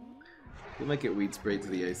 bro. We might get Weed Spray to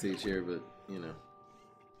the Ice Age here, but, you know.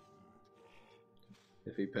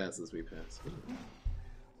 If he passes, we pass.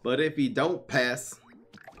 But if he don't pass,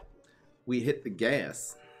 we hit the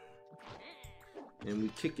gas. And we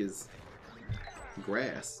kick his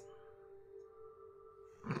grass.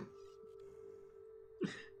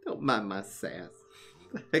 Don't mind my sass.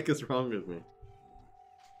 What the heck is wrong with me?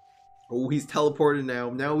 Oh, he's teleported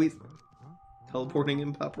now. Now he's teleporting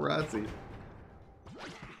in paparazzi.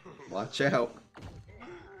 Watch out.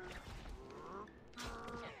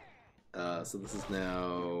 So this is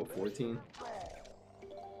now 14.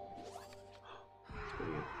 That's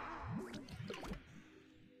pretty good.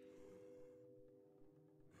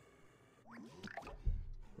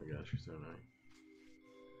 Oh my gosh, you're so annoying.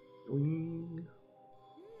 Wing.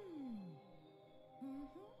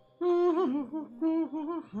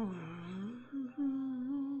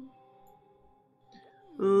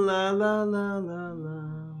 La la la la la.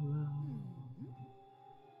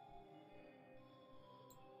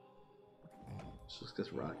 It's just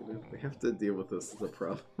because rocketed. We have to deal with this as a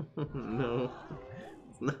problem. No.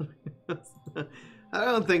 It's not, it's not. I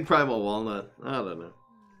don't think Primal Walnut. I don't know.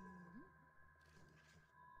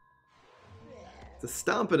 It's a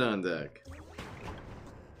Stompidon deck.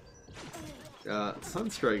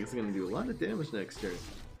 Sunstrike is going to do a lot of damage next turn.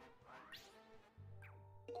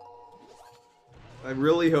 I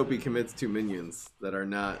really hope he commits 2 minions that are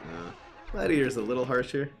not. Gladiator's a little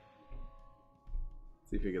harsher.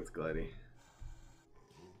 See if he gets Gladi.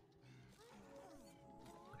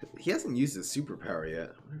 He hasn't used his superpower yet.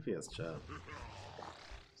 I wonder if he has Chop.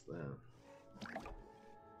 What's that?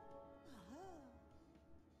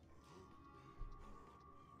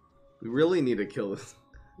 We really need to kill this.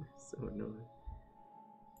 So annoying.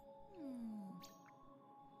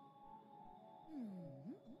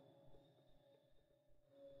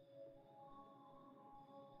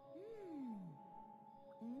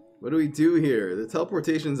 What do we do here? The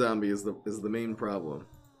teleportation zombie is the main problem.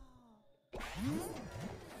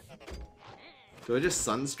 Do I just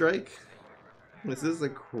Sunstrike? Is this a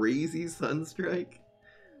crazy Sunstrike?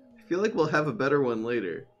 I feel like we'll have a better one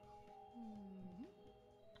later.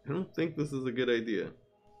 I don't think this is a good idea.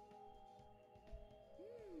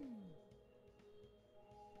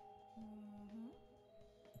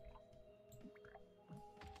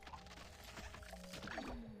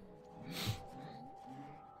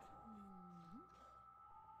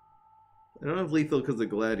 I don't have lethal because of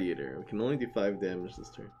Gladiator. We can only do 5 damage this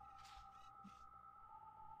turn.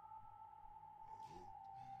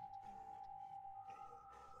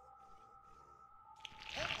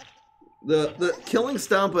 The killing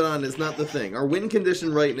Stompidon is not the thing. Our win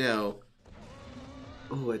condition right now,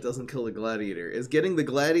 oh, it doesn't kill the Gladiator, is getting the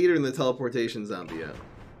Gladiator and the teleportation zombie out.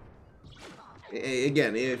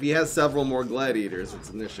 Again, if he has several more Gladiators,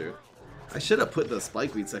 it's an issue. I should have put the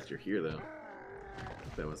Spikeweed sector here, though.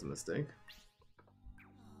 That was a mistake.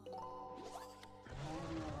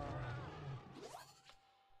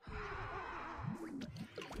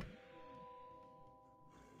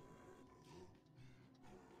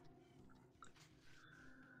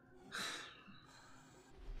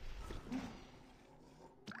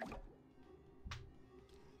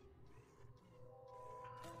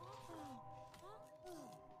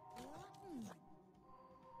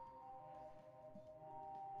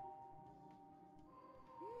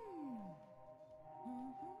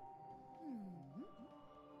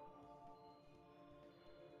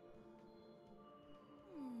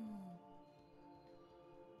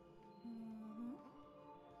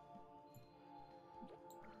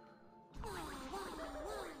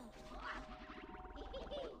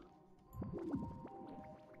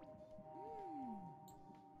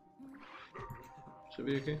 Should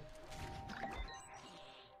be okay.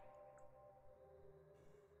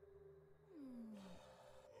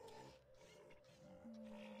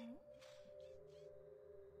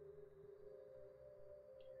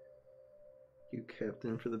 You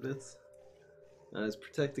captain for the bits. I was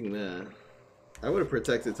protecting that. I would have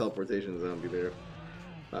protected teleportation zombie there if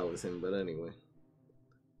I was him, but anyway.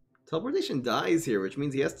 Teleportation dies here, which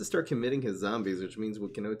means he has to start committing his zombies, which means we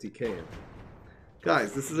can OTK him.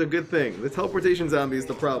 Guys, this is a good thing. The teleportation zombie is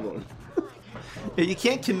the problem. You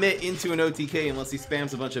can't commit into an OTK unless he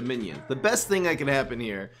spams a bunch of minions. The best thing that can happen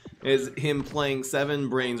here is him playing 7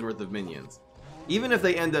 brains worth of minions. Even if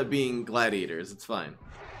they end up being gladiators, it's fine.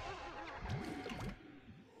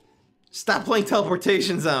 Stop playing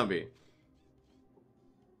teleportation zombie.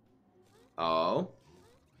 Oh.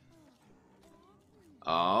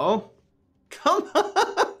 Oh. Come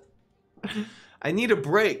on. I need a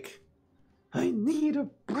break. I need a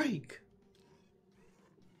break.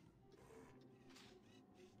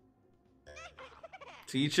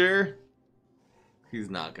 Teacher? He's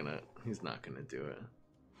not gonna do it.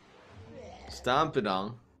 Stomp it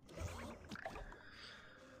on.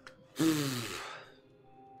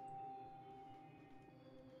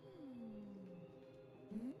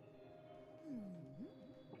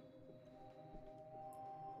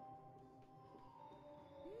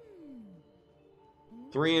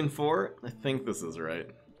 3 and 4? I think this is right.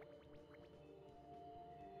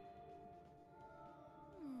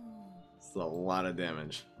 It's a lot of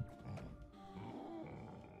damage.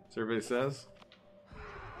 So everybody says?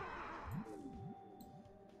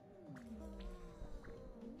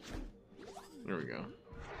 There we go.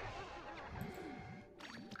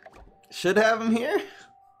 Should have him here?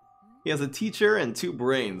 He has a teacher and 2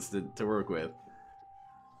 brains to work with.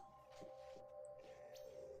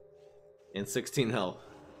 And 16 health.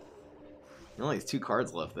 He only has 2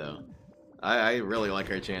 cards left though. I really like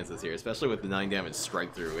our chances here, especially with the 9 damage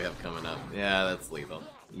strike through we have coming up. Yeah, that's lethal.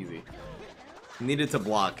 Easy. Needed to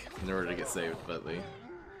block in order to get saved, but we...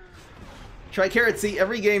 Tricarats, see,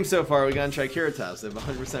 every game so far we got on Triceratops. They have a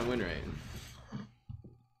 100% win rate.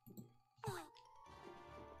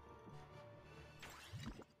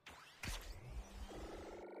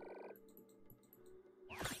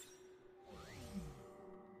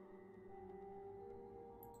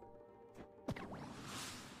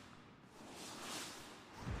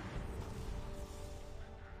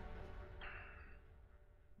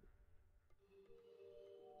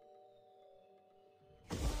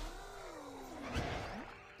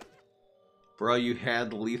 Bro, you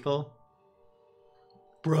had lethal?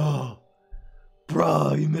 Bro,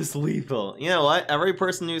 you missed lethal. You know what? Every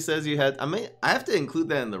person who says you had... I have to include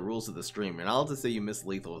that in the rules of the stream, and I'll just say you missed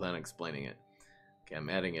lethal without explaining it. Okay, I'm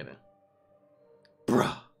adding it in.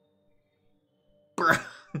 Bro. Yeah,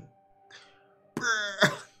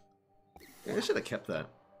 I should have kept that.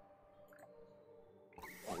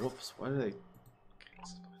 Oh, whoops, why did I...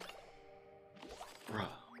 Bro.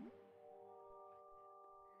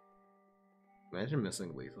 Imagine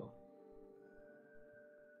missing lethal.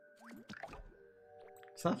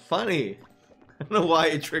 It's not funny. I don't know why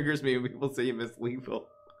it triggers me when people say you miss lethal.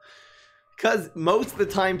 Because most of the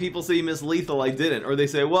time people say you miss lethal, I didn't. Or they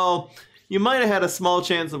say, well, you might have had a small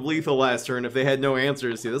chance of lethal last turn if they had no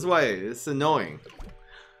answers to you. That's why it's annoying.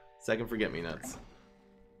 Second forget-me-nuts.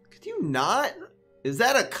 Could you not? Is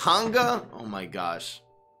that a conga? Oh my gosh.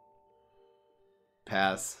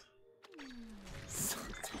 Pass.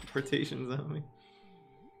 Teleportations on me.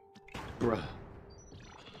 Bruh.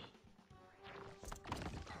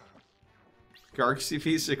 Garg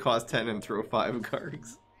CP should cost 10 and throw 5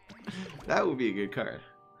 Gargs. That would be a good card.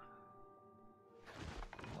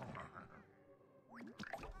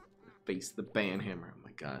 Face the banhammer. Oh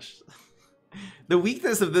my gosh. The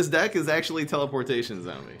weakness of this deck is actually teleportation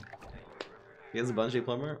zombie. He has a bungee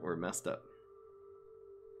plumber. We're messed up.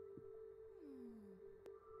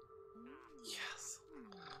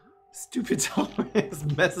 Stupid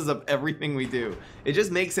teleportation messes up everything we do. It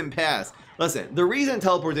just makes him pass. Listen, the reason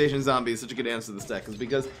teleportation zombie is such a good answer to this deck is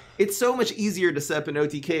because it's so much easier to set up an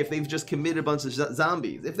OTK if they've just committed a bunch of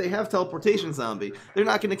zombies. If they have teleportation zombie, they're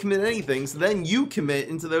not going to commit anything, so then you commit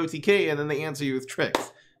into the OTK and then they answer you with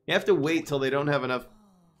tricks. You have to wait till they don't have enough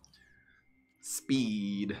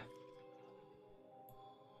speed.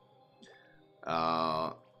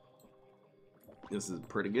 This is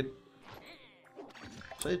pretty good.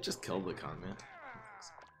 Should I just kill the con, man?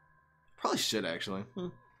 Probably should, actually.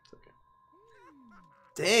 It's okay.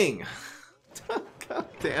 Dang! God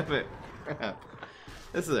damn it. Crap.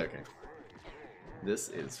 This is okay. This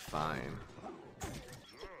is fine.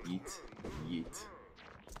 Yeet. Yeet.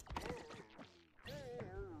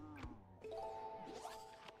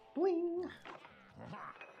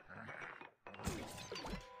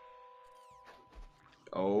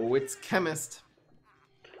 Oh, it's Chemist.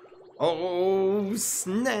 Oh,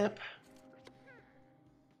 snap.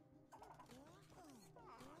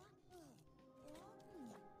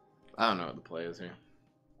 I don't know what the play is here.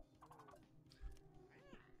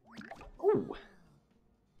 Ooh.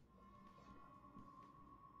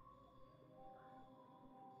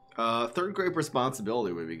 Third grade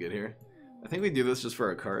responsibility would be good here. I think we do this just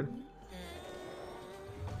for a card.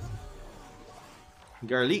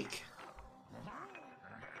 Garlic.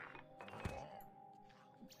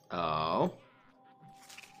 Oh.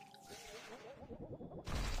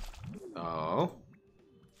 Oh.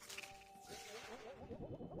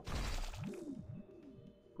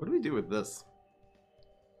 What do we do with this?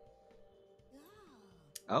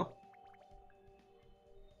 Oh.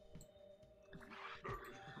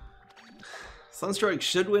 Sunstrike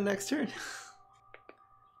should win next turn.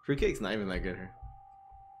 Fruitcake's not even that good here.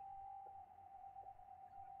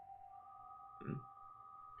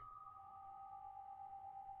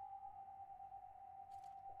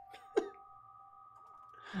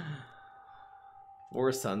 Four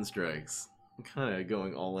Sunstrikes. I'm kind of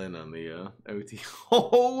going all in on the OT.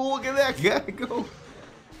 Oh, look at that guy go!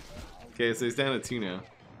 Okay, so he's down to 2 now.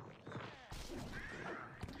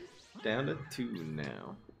 Down to 2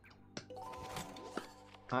 now.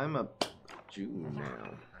 I'm a Jew now.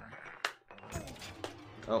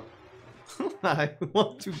 Oh. I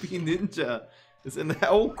want to be ninja. Is in the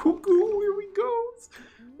oh cuckoo, here we go.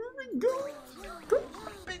 Here we go.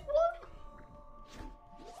 Big one.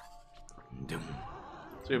 Doom.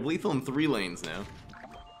 So we have lethal in 3 lanes now.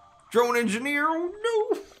 Drone engineer, oh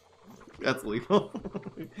no! That's lethal.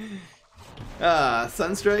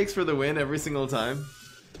 Sunstrikes for the win every single time.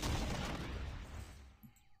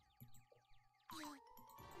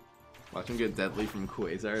 Watch him get deadly from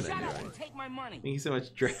Quasar. Thank you so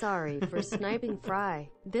much, Drake. Sorry for sniping Fry.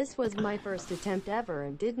 This was my first attempt ever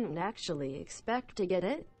and didn't actually expect to get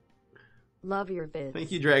it. Love your vids.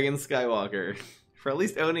 Thank you, Dragon Skywalker, for at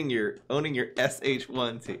least owning your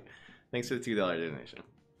SH1 too. Thanks for the $2 donation.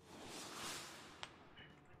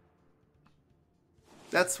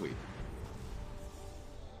 That's sweet.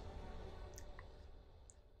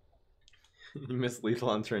 You missed lethal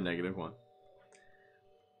on turn -1.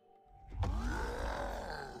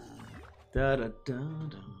 Da, da, da,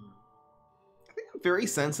 da. I think I'm very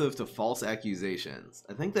sensitive to false accusations.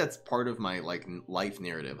 I think that's part of my life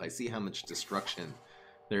narrative. I see how much destruction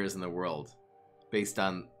there is in the world based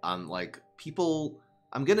on like people.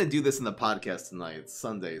 I'm gonna do this in the podcast tonight. It's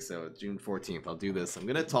Sunday, so June 14th. I'll do this. I'm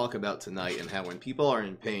gonna talk about tonight and how when people are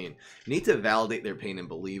in pain, you need to validate their pain and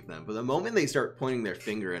believe them. But the moment they start pointing their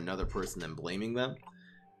finger at another person and blaming them,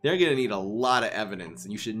 they're gonna need a lot of evidence,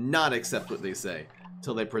 and you should not accept what they say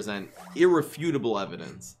until they present irrefutable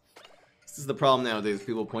evidence. This is the problem nowadays,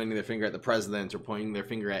 people pointing their finger at the president, or pointing their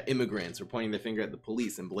finger at immigrants, or pointing their finger at the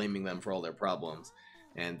police and blaming them for all their problems.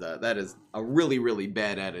 And that is a really, really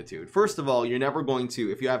bad attitude. First of all, you're never going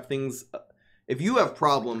to, if you have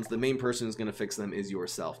problems, the main person who's going to fix them is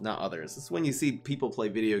yourself, not others. This is when you see people play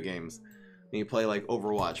video games, when you play like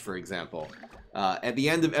Overwatch, for example. At the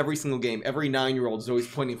end of every single game, every 9-year-old is always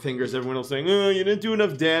pointing fingers. Everyone else saying, oh, you didn't do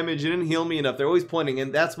enough damage, you didn't heal me enough. They're always pointing,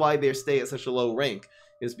 and that's why they stay at such a low rank,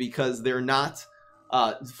 is because they're not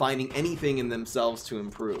finding anything in themselves to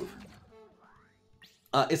improve.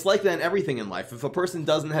 It's like that in everything in life. If a person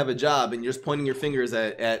doesn't have a job and you're just pointing your fingers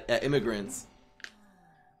at immigrants,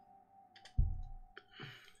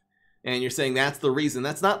 and you're saying that's the reason,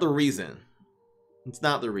 that's not the reason. It's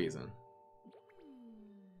not the reason.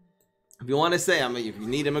 If you want to say, if you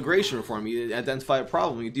need immigration reform, you identify a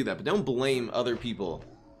problem, you do that. But don't blame other people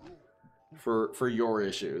for your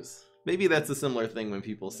issues. Maybe that's a similar thing when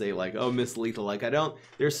people say, like, oh, Miss Lethal. Like,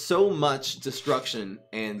 there's so much destruction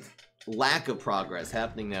and lack of progress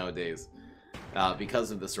happening nowadays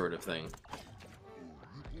because of this sort of thing.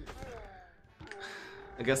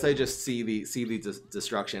 I guess I just see the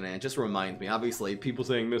destruction, and it just reminds me. Obviously, people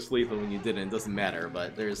saying Miss Lethal when you didn't doesn't matter,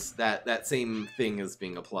 but there's that same thing is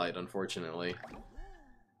being applied, unfortunately,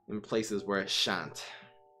 in places where it shan't.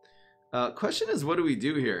 Question is, what do we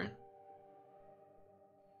do here?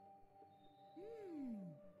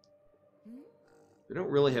 We don't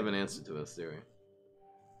really have an answer to this, do we?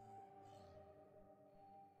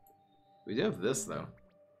 We do have this, though.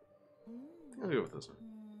 I think I'll go with this one.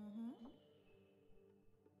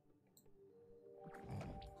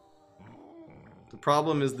 The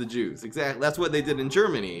problem is the Jews. Exactly. That's what they did in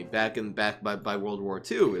Germany back by World War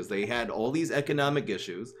II, is they had all these economic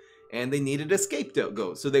issues and they needed a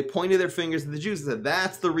scapegoat. So they pointed their fingers at the Jews and said,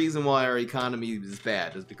 that's the reason why our economy is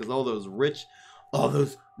bad, is because all those rich Oh,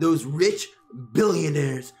 those rich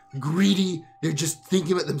billionaires, greedy, they're just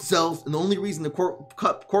thinking about themselves, and the only reason the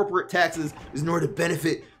corporate taxes is in order to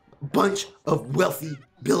benefit a bunch of wealthy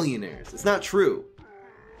billionaires. It's not true.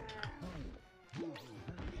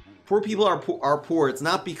 Poor people are poor. It's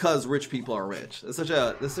not because rich people are rich. That's such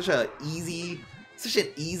an easy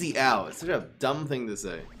out. It's such a dumb thing to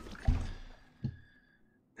say.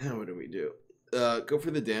 Now what do we do? Go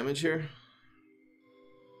for the damage here.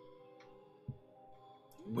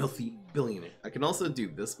 Wealthy billionaire. I can also do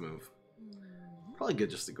this move. Probably good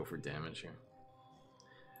just to go for damage here.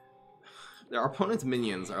 Our opponent's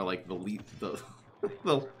minions are like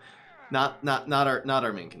not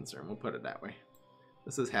our main concern. We'll put it that way.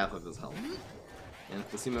 This is half of his health. And if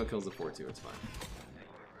the Sumo kills a 4-2, it's fine.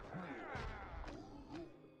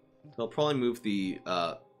 They'll probably move the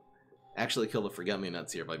actually kill the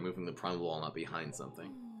Forget-Me-Nuts here by moving the Primal Walnut behind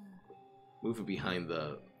something. Move it behind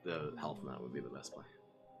the health nut would be the best play.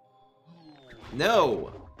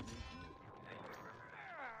 No!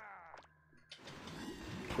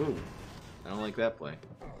 Ooh, I don't like that play.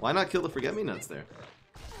 Why not kill the Forget-Me-Nuts there?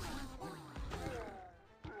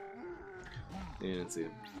 You didn't see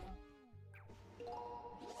it.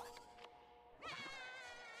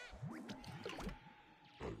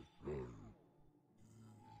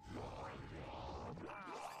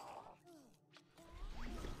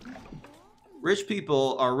 Rich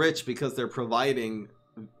people are rich because they're providing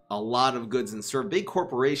a lot of goods and services. Big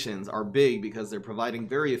corporations are big because they're providing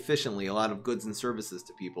very efficiently a lot of goods and services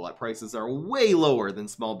to people at prices that are way lower than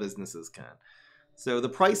small businesses can. So the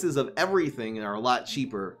prices of everything are a lot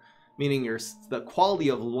cheaper, meaning the quality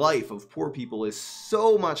of life of poor people is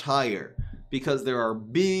so much higher because there are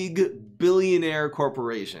big billionaire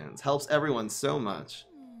corporations. Helps everyone so much.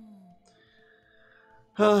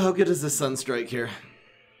 Oh, how good is the Sunstrike here?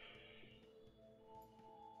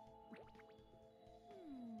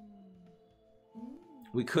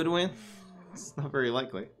 We could win. It's not very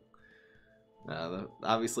likely.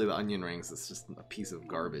 Obviously the Onion Rings is just a piece of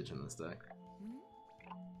garbage in this deck.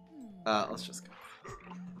 Let's just go.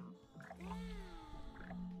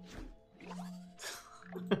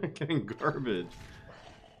 Getting garbage.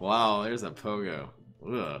 Wow, there's a Pogo.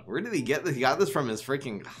 Ugh. Where did he get this? He got this from his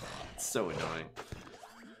freaking... It's so annoying.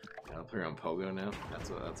 I'll play on Pogo now. That's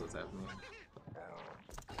what's happening.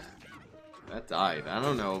 That died. I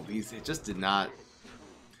don't know. He just did not...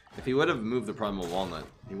 If he would have moved the Primal Walnut,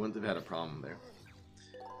 he wouldn't have had a problem there.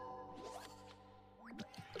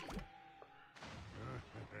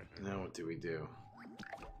 Now what do?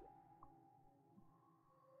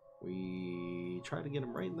 We try to get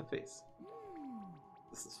him right in the face.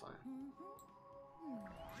 This is fine.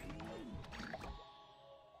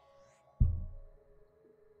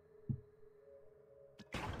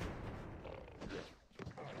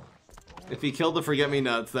 If he killed the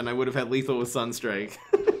Forget-Me-Nuts, then I would have had lethal with Sunstrike.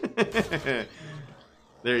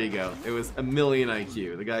 There you go. It was a million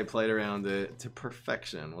IQ. The guy played around it to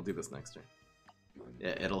perfection. We'll do this next turn.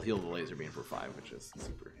 Yeah, it'll heal the Laser Beam for 5, which is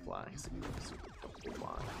super fly. Super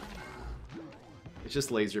fly. It's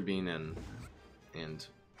just Laser Beam and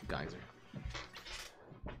Geyser.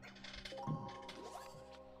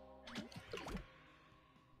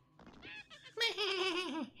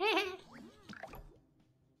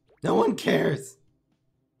 No one cares.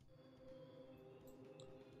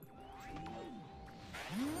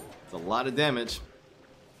 It's a lot of damage.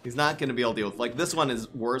 He's not going to be able to deal with... Like, this one is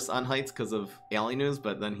worse on heights because of Alien News,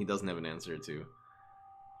 but then he doesn't have an answer to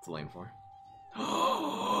lane 4.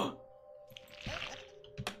 Oh,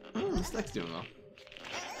 this deck's doing well.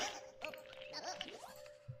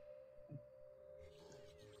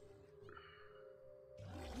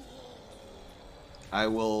 I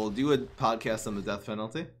will do a podcast on the death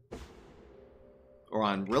penalty. Or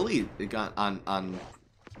on on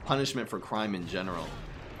punishment for crime in general.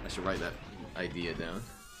 I should write that idea down.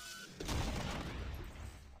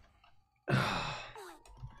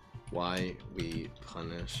 Why we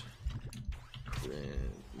punish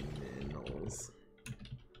criminals.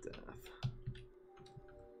 Death penalty.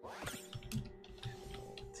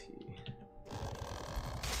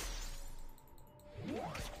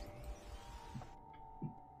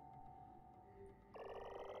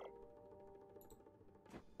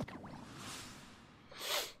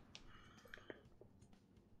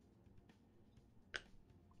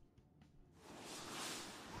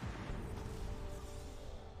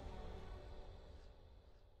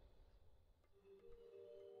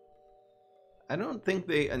 I don't think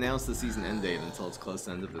they announced the season end date until it's close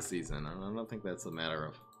to the end of the season. I don't think that's a matter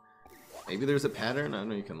of... Maybe there's a pattern. I don't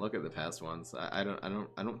know. You can look at the past ones. I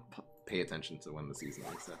don't pay attention to when the season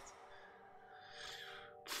resets.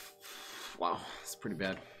 Wow, it's pretty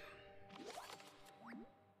bad.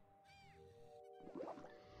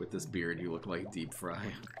 With this beard, you look like Deep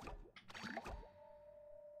Fry.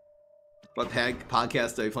 What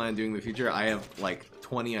podcast do I plan on doing in the future? I have like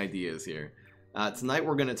 20 ideas here. Tonight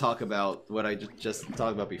we're going to talk about what I just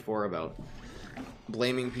talked about before, about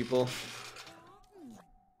blaming people. I'm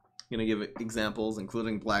going to give examples,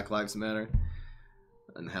 including Black Lives Matter,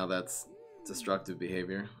 and how that's destructive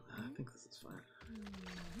behavior. I think this is fine.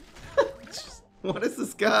 What is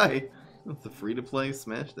this guy? It's a free-to-play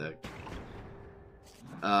Smash deck.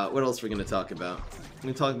 What else are we going to talk about? I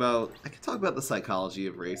can talk about the psychology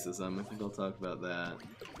of racism. I think I'll talk about that.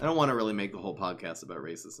 I don't want to really make the whole podcast about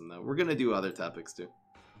racism, though. We're going to do other topics, too.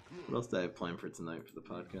 What else do I have planned for tonight for the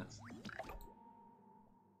podcast?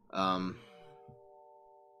 I'm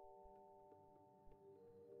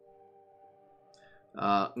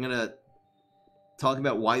going to talk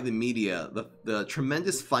about why the media, the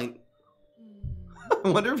tremendous fight... I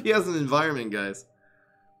wonder if he has an environment, guys.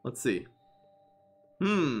 Let's see.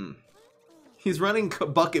 He's running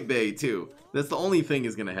Bucket Bay, too. That's the only thing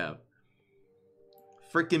he's gonna have.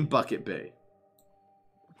 Frickin' Bucket Bay.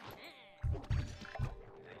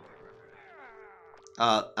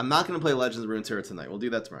 I'm not gonna play Legends of Runeterra tonight. We'll do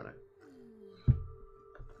that tomorrow night.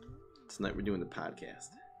 Tonight we're doing the podcast.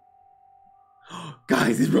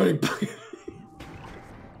 Guys, he's running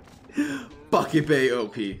Bucket Bay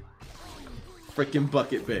OP. Frickin'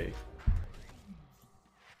 Bucket Bay.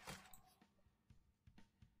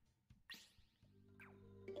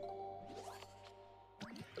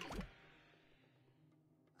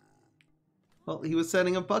 Well, he was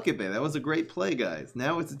setting up Bucket Bay. That was a great play, guys.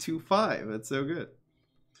 Now it's a 2-5. That's so good.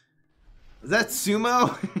 Is that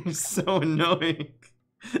Sumo? You're so annoying.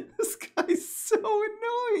 This guy's so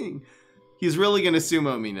annoying. He's really gonna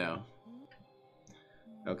sumo me now.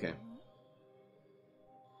 Okay.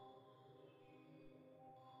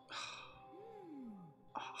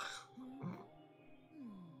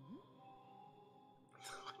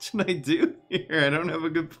 What should I do here? I don't have a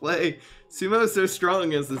good play. Sumo's so strong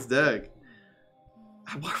against this deck.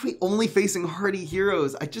 Why are we only facing hardy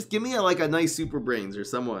heroes? Just give me like a nice Super Brains or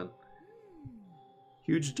someone.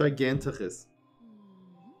 Huge Giganticus.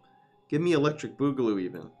 Give me Electric Boogaloo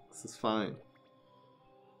even. This is fine.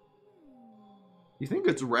 You think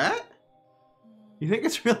it's Rat? You think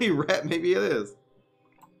it's really Rat? Maybe it is.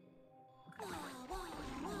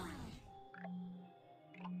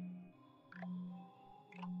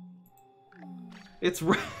 It's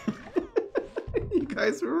Rat. You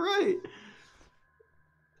guys were right.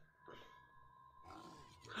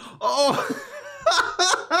 Oh!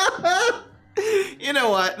 You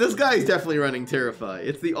know what? This guy's definitely running Terrify.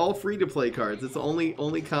 It's the all free-to-play cards. It's the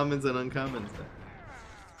only commons and uncommons.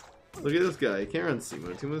 Look at this guy. He can't run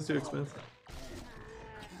Sumo. Sumo's too expensive.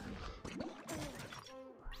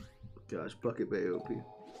 Gosh, Bucket Bay OP.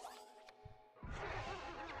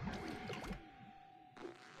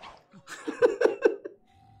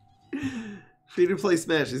 Free-to-play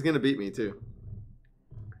Smash. He's gonna beat me, too.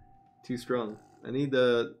 Too strong. I need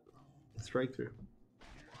the strike through.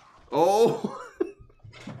 Oh!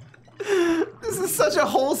 This is such a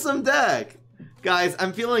wholesome deck! Guys,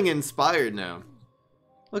 I'm feeling inspired now.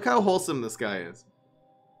 Look how wholesome this guy is.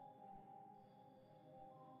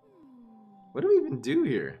 What do we even do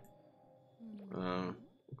here?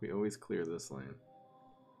 We always clear this lane.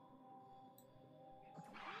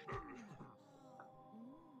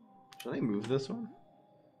 Should I move this one?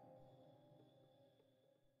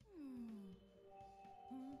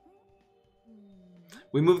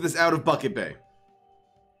 We move this out of Bucket Bay.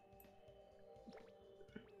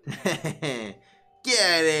 Get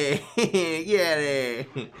it! Get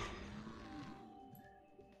it!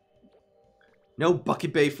 No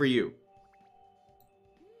Bucket Bay for you.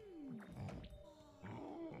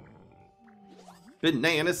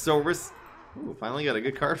 Bananasaurus. Ooh, finally got a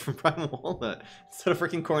good card from Primal Walnut. Instead of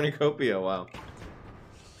freaking Cornucopia, wow.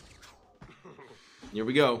 Here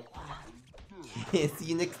we go. See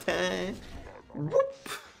you next time. Whoop!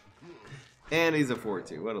 And he's a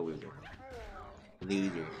 4-2. What a loser.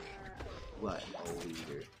 Loser. What a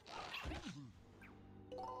loser.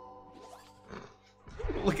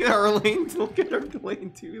 Look at our lane. Look at our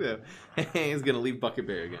lane too, though. He's gonna leave Bucket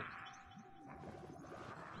Bay again.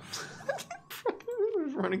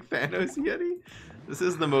 Running Thanos Yeti. This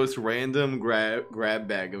is the most random grab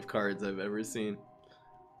bag of cards I've ever seen.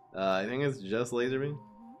 I think it's just Laser Beam.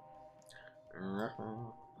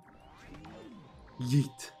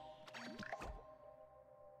 Yeet.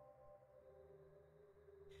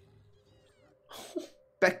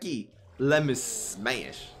 Becky, let me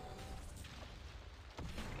smash.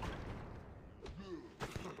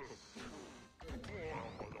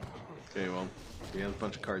 Okay, well, we have a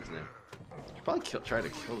bunch of cards now. Should probably try to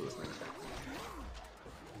kill this thing.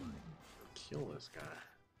 Kill this guy.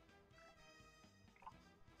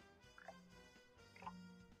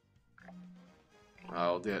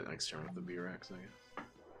 I'll do it next turn with the B-Rex, I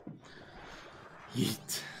guess.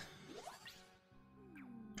 Yeet.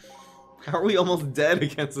 How are we almost dead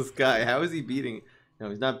against this guy? How is he beating? No,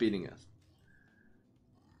 he's not beating us.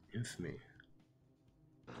 Infamy.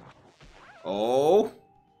 Oh!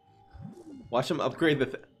 Watch him upgrade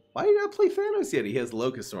the... Why did he not play Thanos yet? He has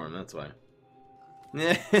Locust Storm, that's why.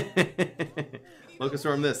 Locust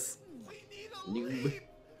Storm this.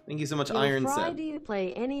 Thank you so much, Iron Fry, Set. do you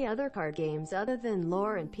play any other card games other than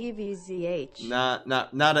Lore and PVZH?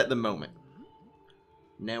 Not at the moment.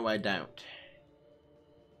 No, I don't.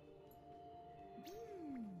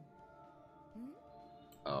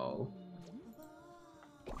 Oh.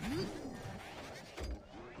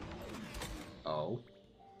 Oh.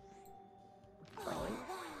 Oh.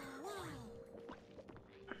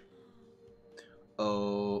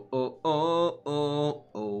 Oh, oh, oh, oh,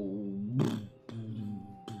 oh.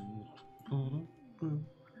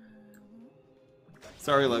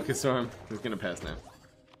 Sorry, Locust Storm. He's gonna pass now.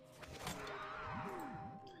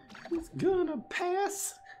 He's gonna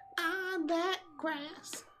pass on that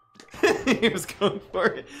grass. He was going for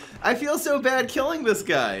it. I feel so bad killing this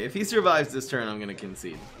guy. If he survives this turn, I'm gonna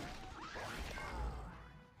concede.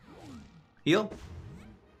 Heal?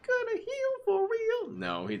 Gonna heal for real?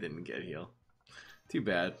 No, he didn't get heal. Too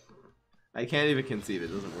bad. I can't even concede. It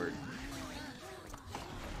doesn't work.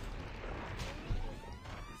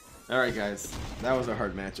 Alright, guys. That was a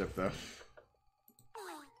hard matchup, though.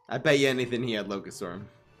 I bet you anything he had Locust Storm.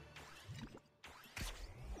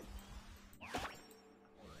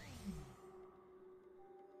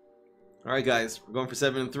 Alright, guys. We're going for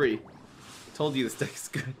 7 and 3. Told you this deck is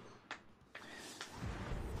good.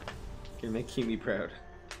 Gonna make Kimi proud.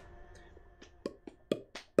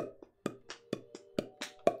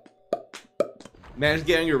 Magic the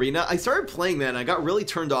Gathering Arena. I started playing that and I got really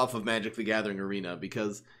turned off of Magic the Gathering Arena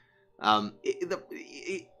because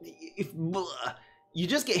you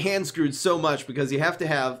just get hand screwed so much because you have to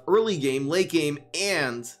have early game, late game,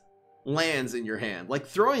 and lands in your hand. Like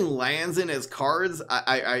throwing lands in as cards,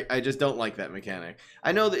 I just don't like that mechanic.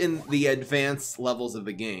 I know that in the advanced levels of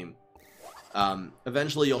the game,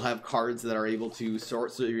 eventually you'll have cards that are able to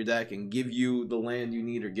sort through your deck and give you the land you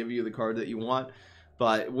need or give you the card that you want.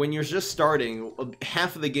 But when you're just starting,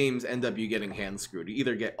 half of the games end up you getting hand screwed. You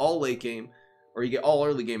either get all late game, or you get all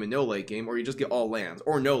early game and no late game, or you just get all lands,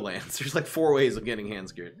 or no lands. There's like 4 ways of getting hand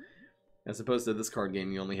screwed. As opposed to this card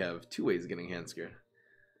game, you only have 2 ways of getting hand screwed.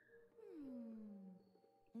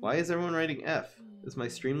 Why is everyone writing F? Is my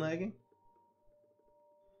stream lagging?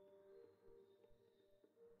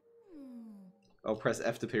 Oh, press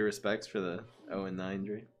F to pay respects for the 0 and 9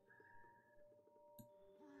 dream.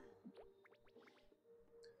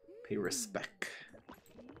 Pay respect.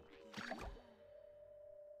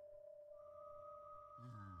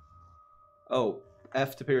 Oh,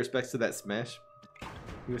 F to pay respects to that smash.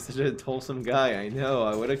 He was such a wholesome guy. I know.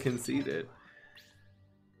 I would have conceded.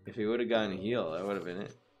 If he would have gotten a heal, that would have been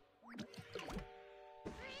it.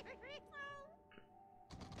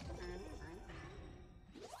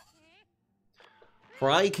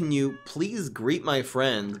 Fry, can you please greet my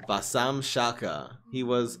friend Basam Shaka? He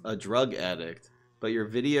was a drug addict, but your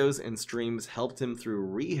videos and streams helped him through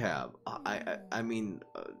rehab. I mean,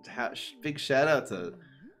 big shout out to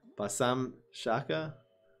Basam Shaka.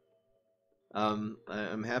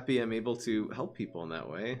 I'm happy I'm able to help people in that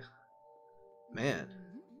way. Man,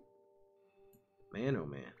 oh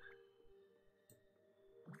man.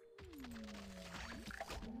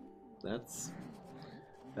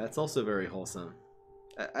 That's also very wholesome.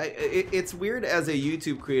 It's weird as a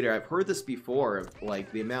YouTube creator. I've heard this before of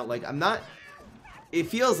like the amount, like I'm not, it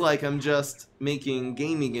feels like I'm just making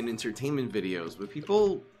gaming and entertainment videos, but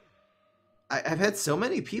people, I've had so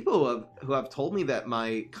many people who have told me that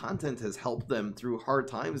my content has helped them through hard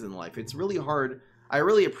times in life. It's really hard. I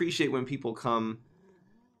really appreciate when people come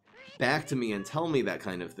back to me and tell me that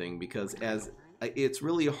kind of thing, because it's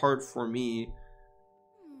really hard for me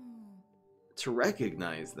to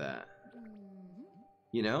recognize that.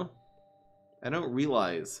 You know? I don't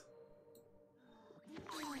realize.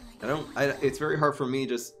 It's very hard for me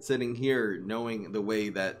just sitting here knowing the way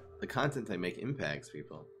that the content I make impacts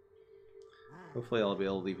people. Hopefully I'll be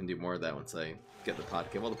able to even do more of that once I get the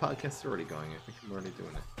podcast. Well, the podcast is already going. I think I'm already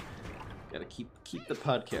doing it. Gotta keep the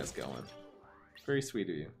podcast going. Very sweet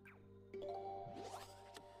of you.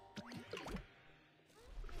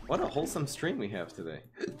 What a wholesome stream we have today.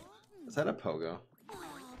 Is that a pogo?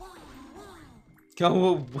 Go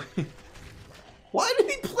away. Why did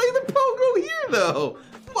he play the pogo here, though?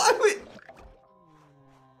 Why would...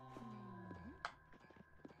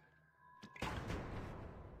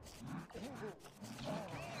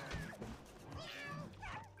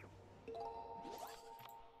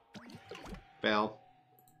 Fail.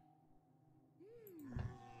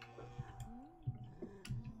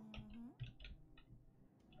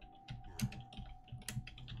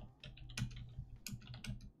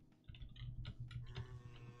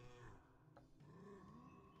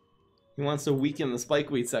 He wants to weaken the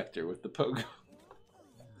spikeweed sector with the pogo.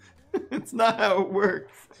 It's not how it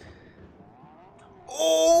works.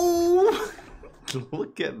 Oh!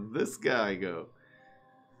 Look at this guy go.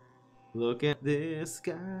 Look at this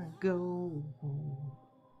guy go.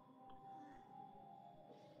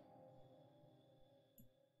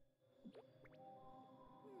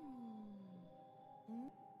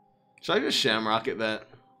 Should I just shamrocket that?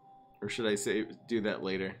 Or should I say do that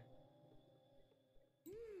later?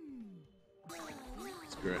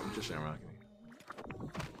 Screw it, I'm just shamrocking.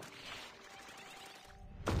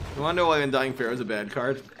 You wanna know why Undying Pharaoh is a bad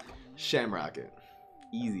card? Shamrocket.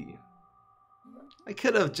 Easy. I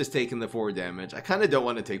could have just taken the 4 damage. I kind of don't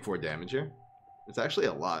want to take 4 damage here. It's actually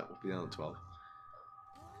a lot. We'll be down to 12.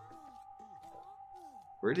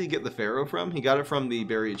 Where did he get the Pharaoh from? He got it from the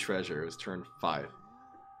Buried Treasure. It was turn 5.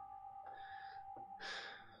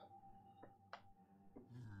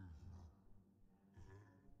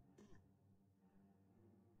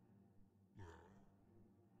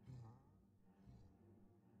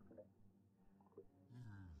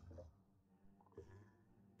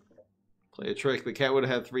 Play a trick. The cat would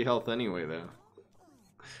have had 3 health anyway, though.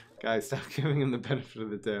 Guys, stop giving him the benefit of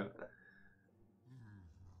the doubt.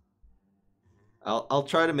 I'll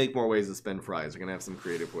try to make more ways to spend fries. We're gonna have some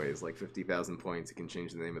creative ways, like 50,000 points. You can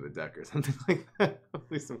change the name of the deck or something like that.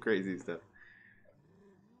 Hopefully some crazy stuff.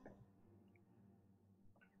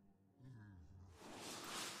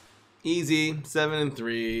 Easy, 7 and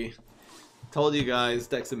 3. Told you guys,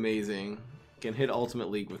 deck's amazing. Can hit Ultimate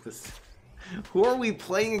League with this. Who are we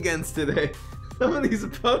playing against today? Some of these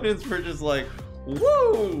opponents were just like,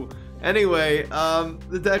 woo! Anyway,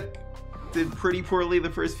 the deck did pretty poorly the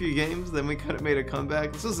first few games, then we kind of made a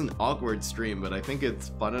comeback. This was an awkward stream, but I think it's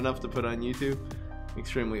fun enough to put on YouTube.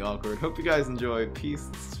 Extremely awkward. Hope you guys enjoyed. Peace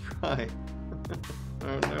and subscribe. I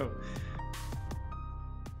don't know.